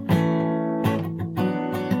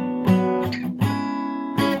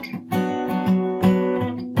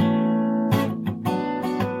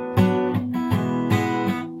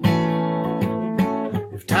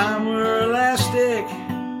 If time were elastic,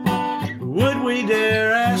 would we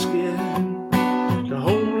dare ask it to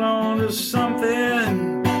hold on to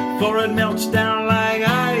something before it melts down like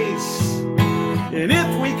ice? And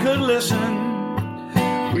if we could listen,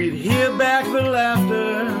 we'd hear back the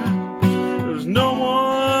laughter, 'cause no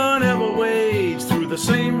one ever wades through the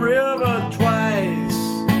same river twice.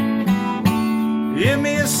 Give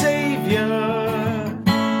me a savior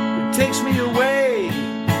who takes me away.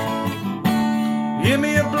 Give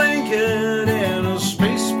me a blanket and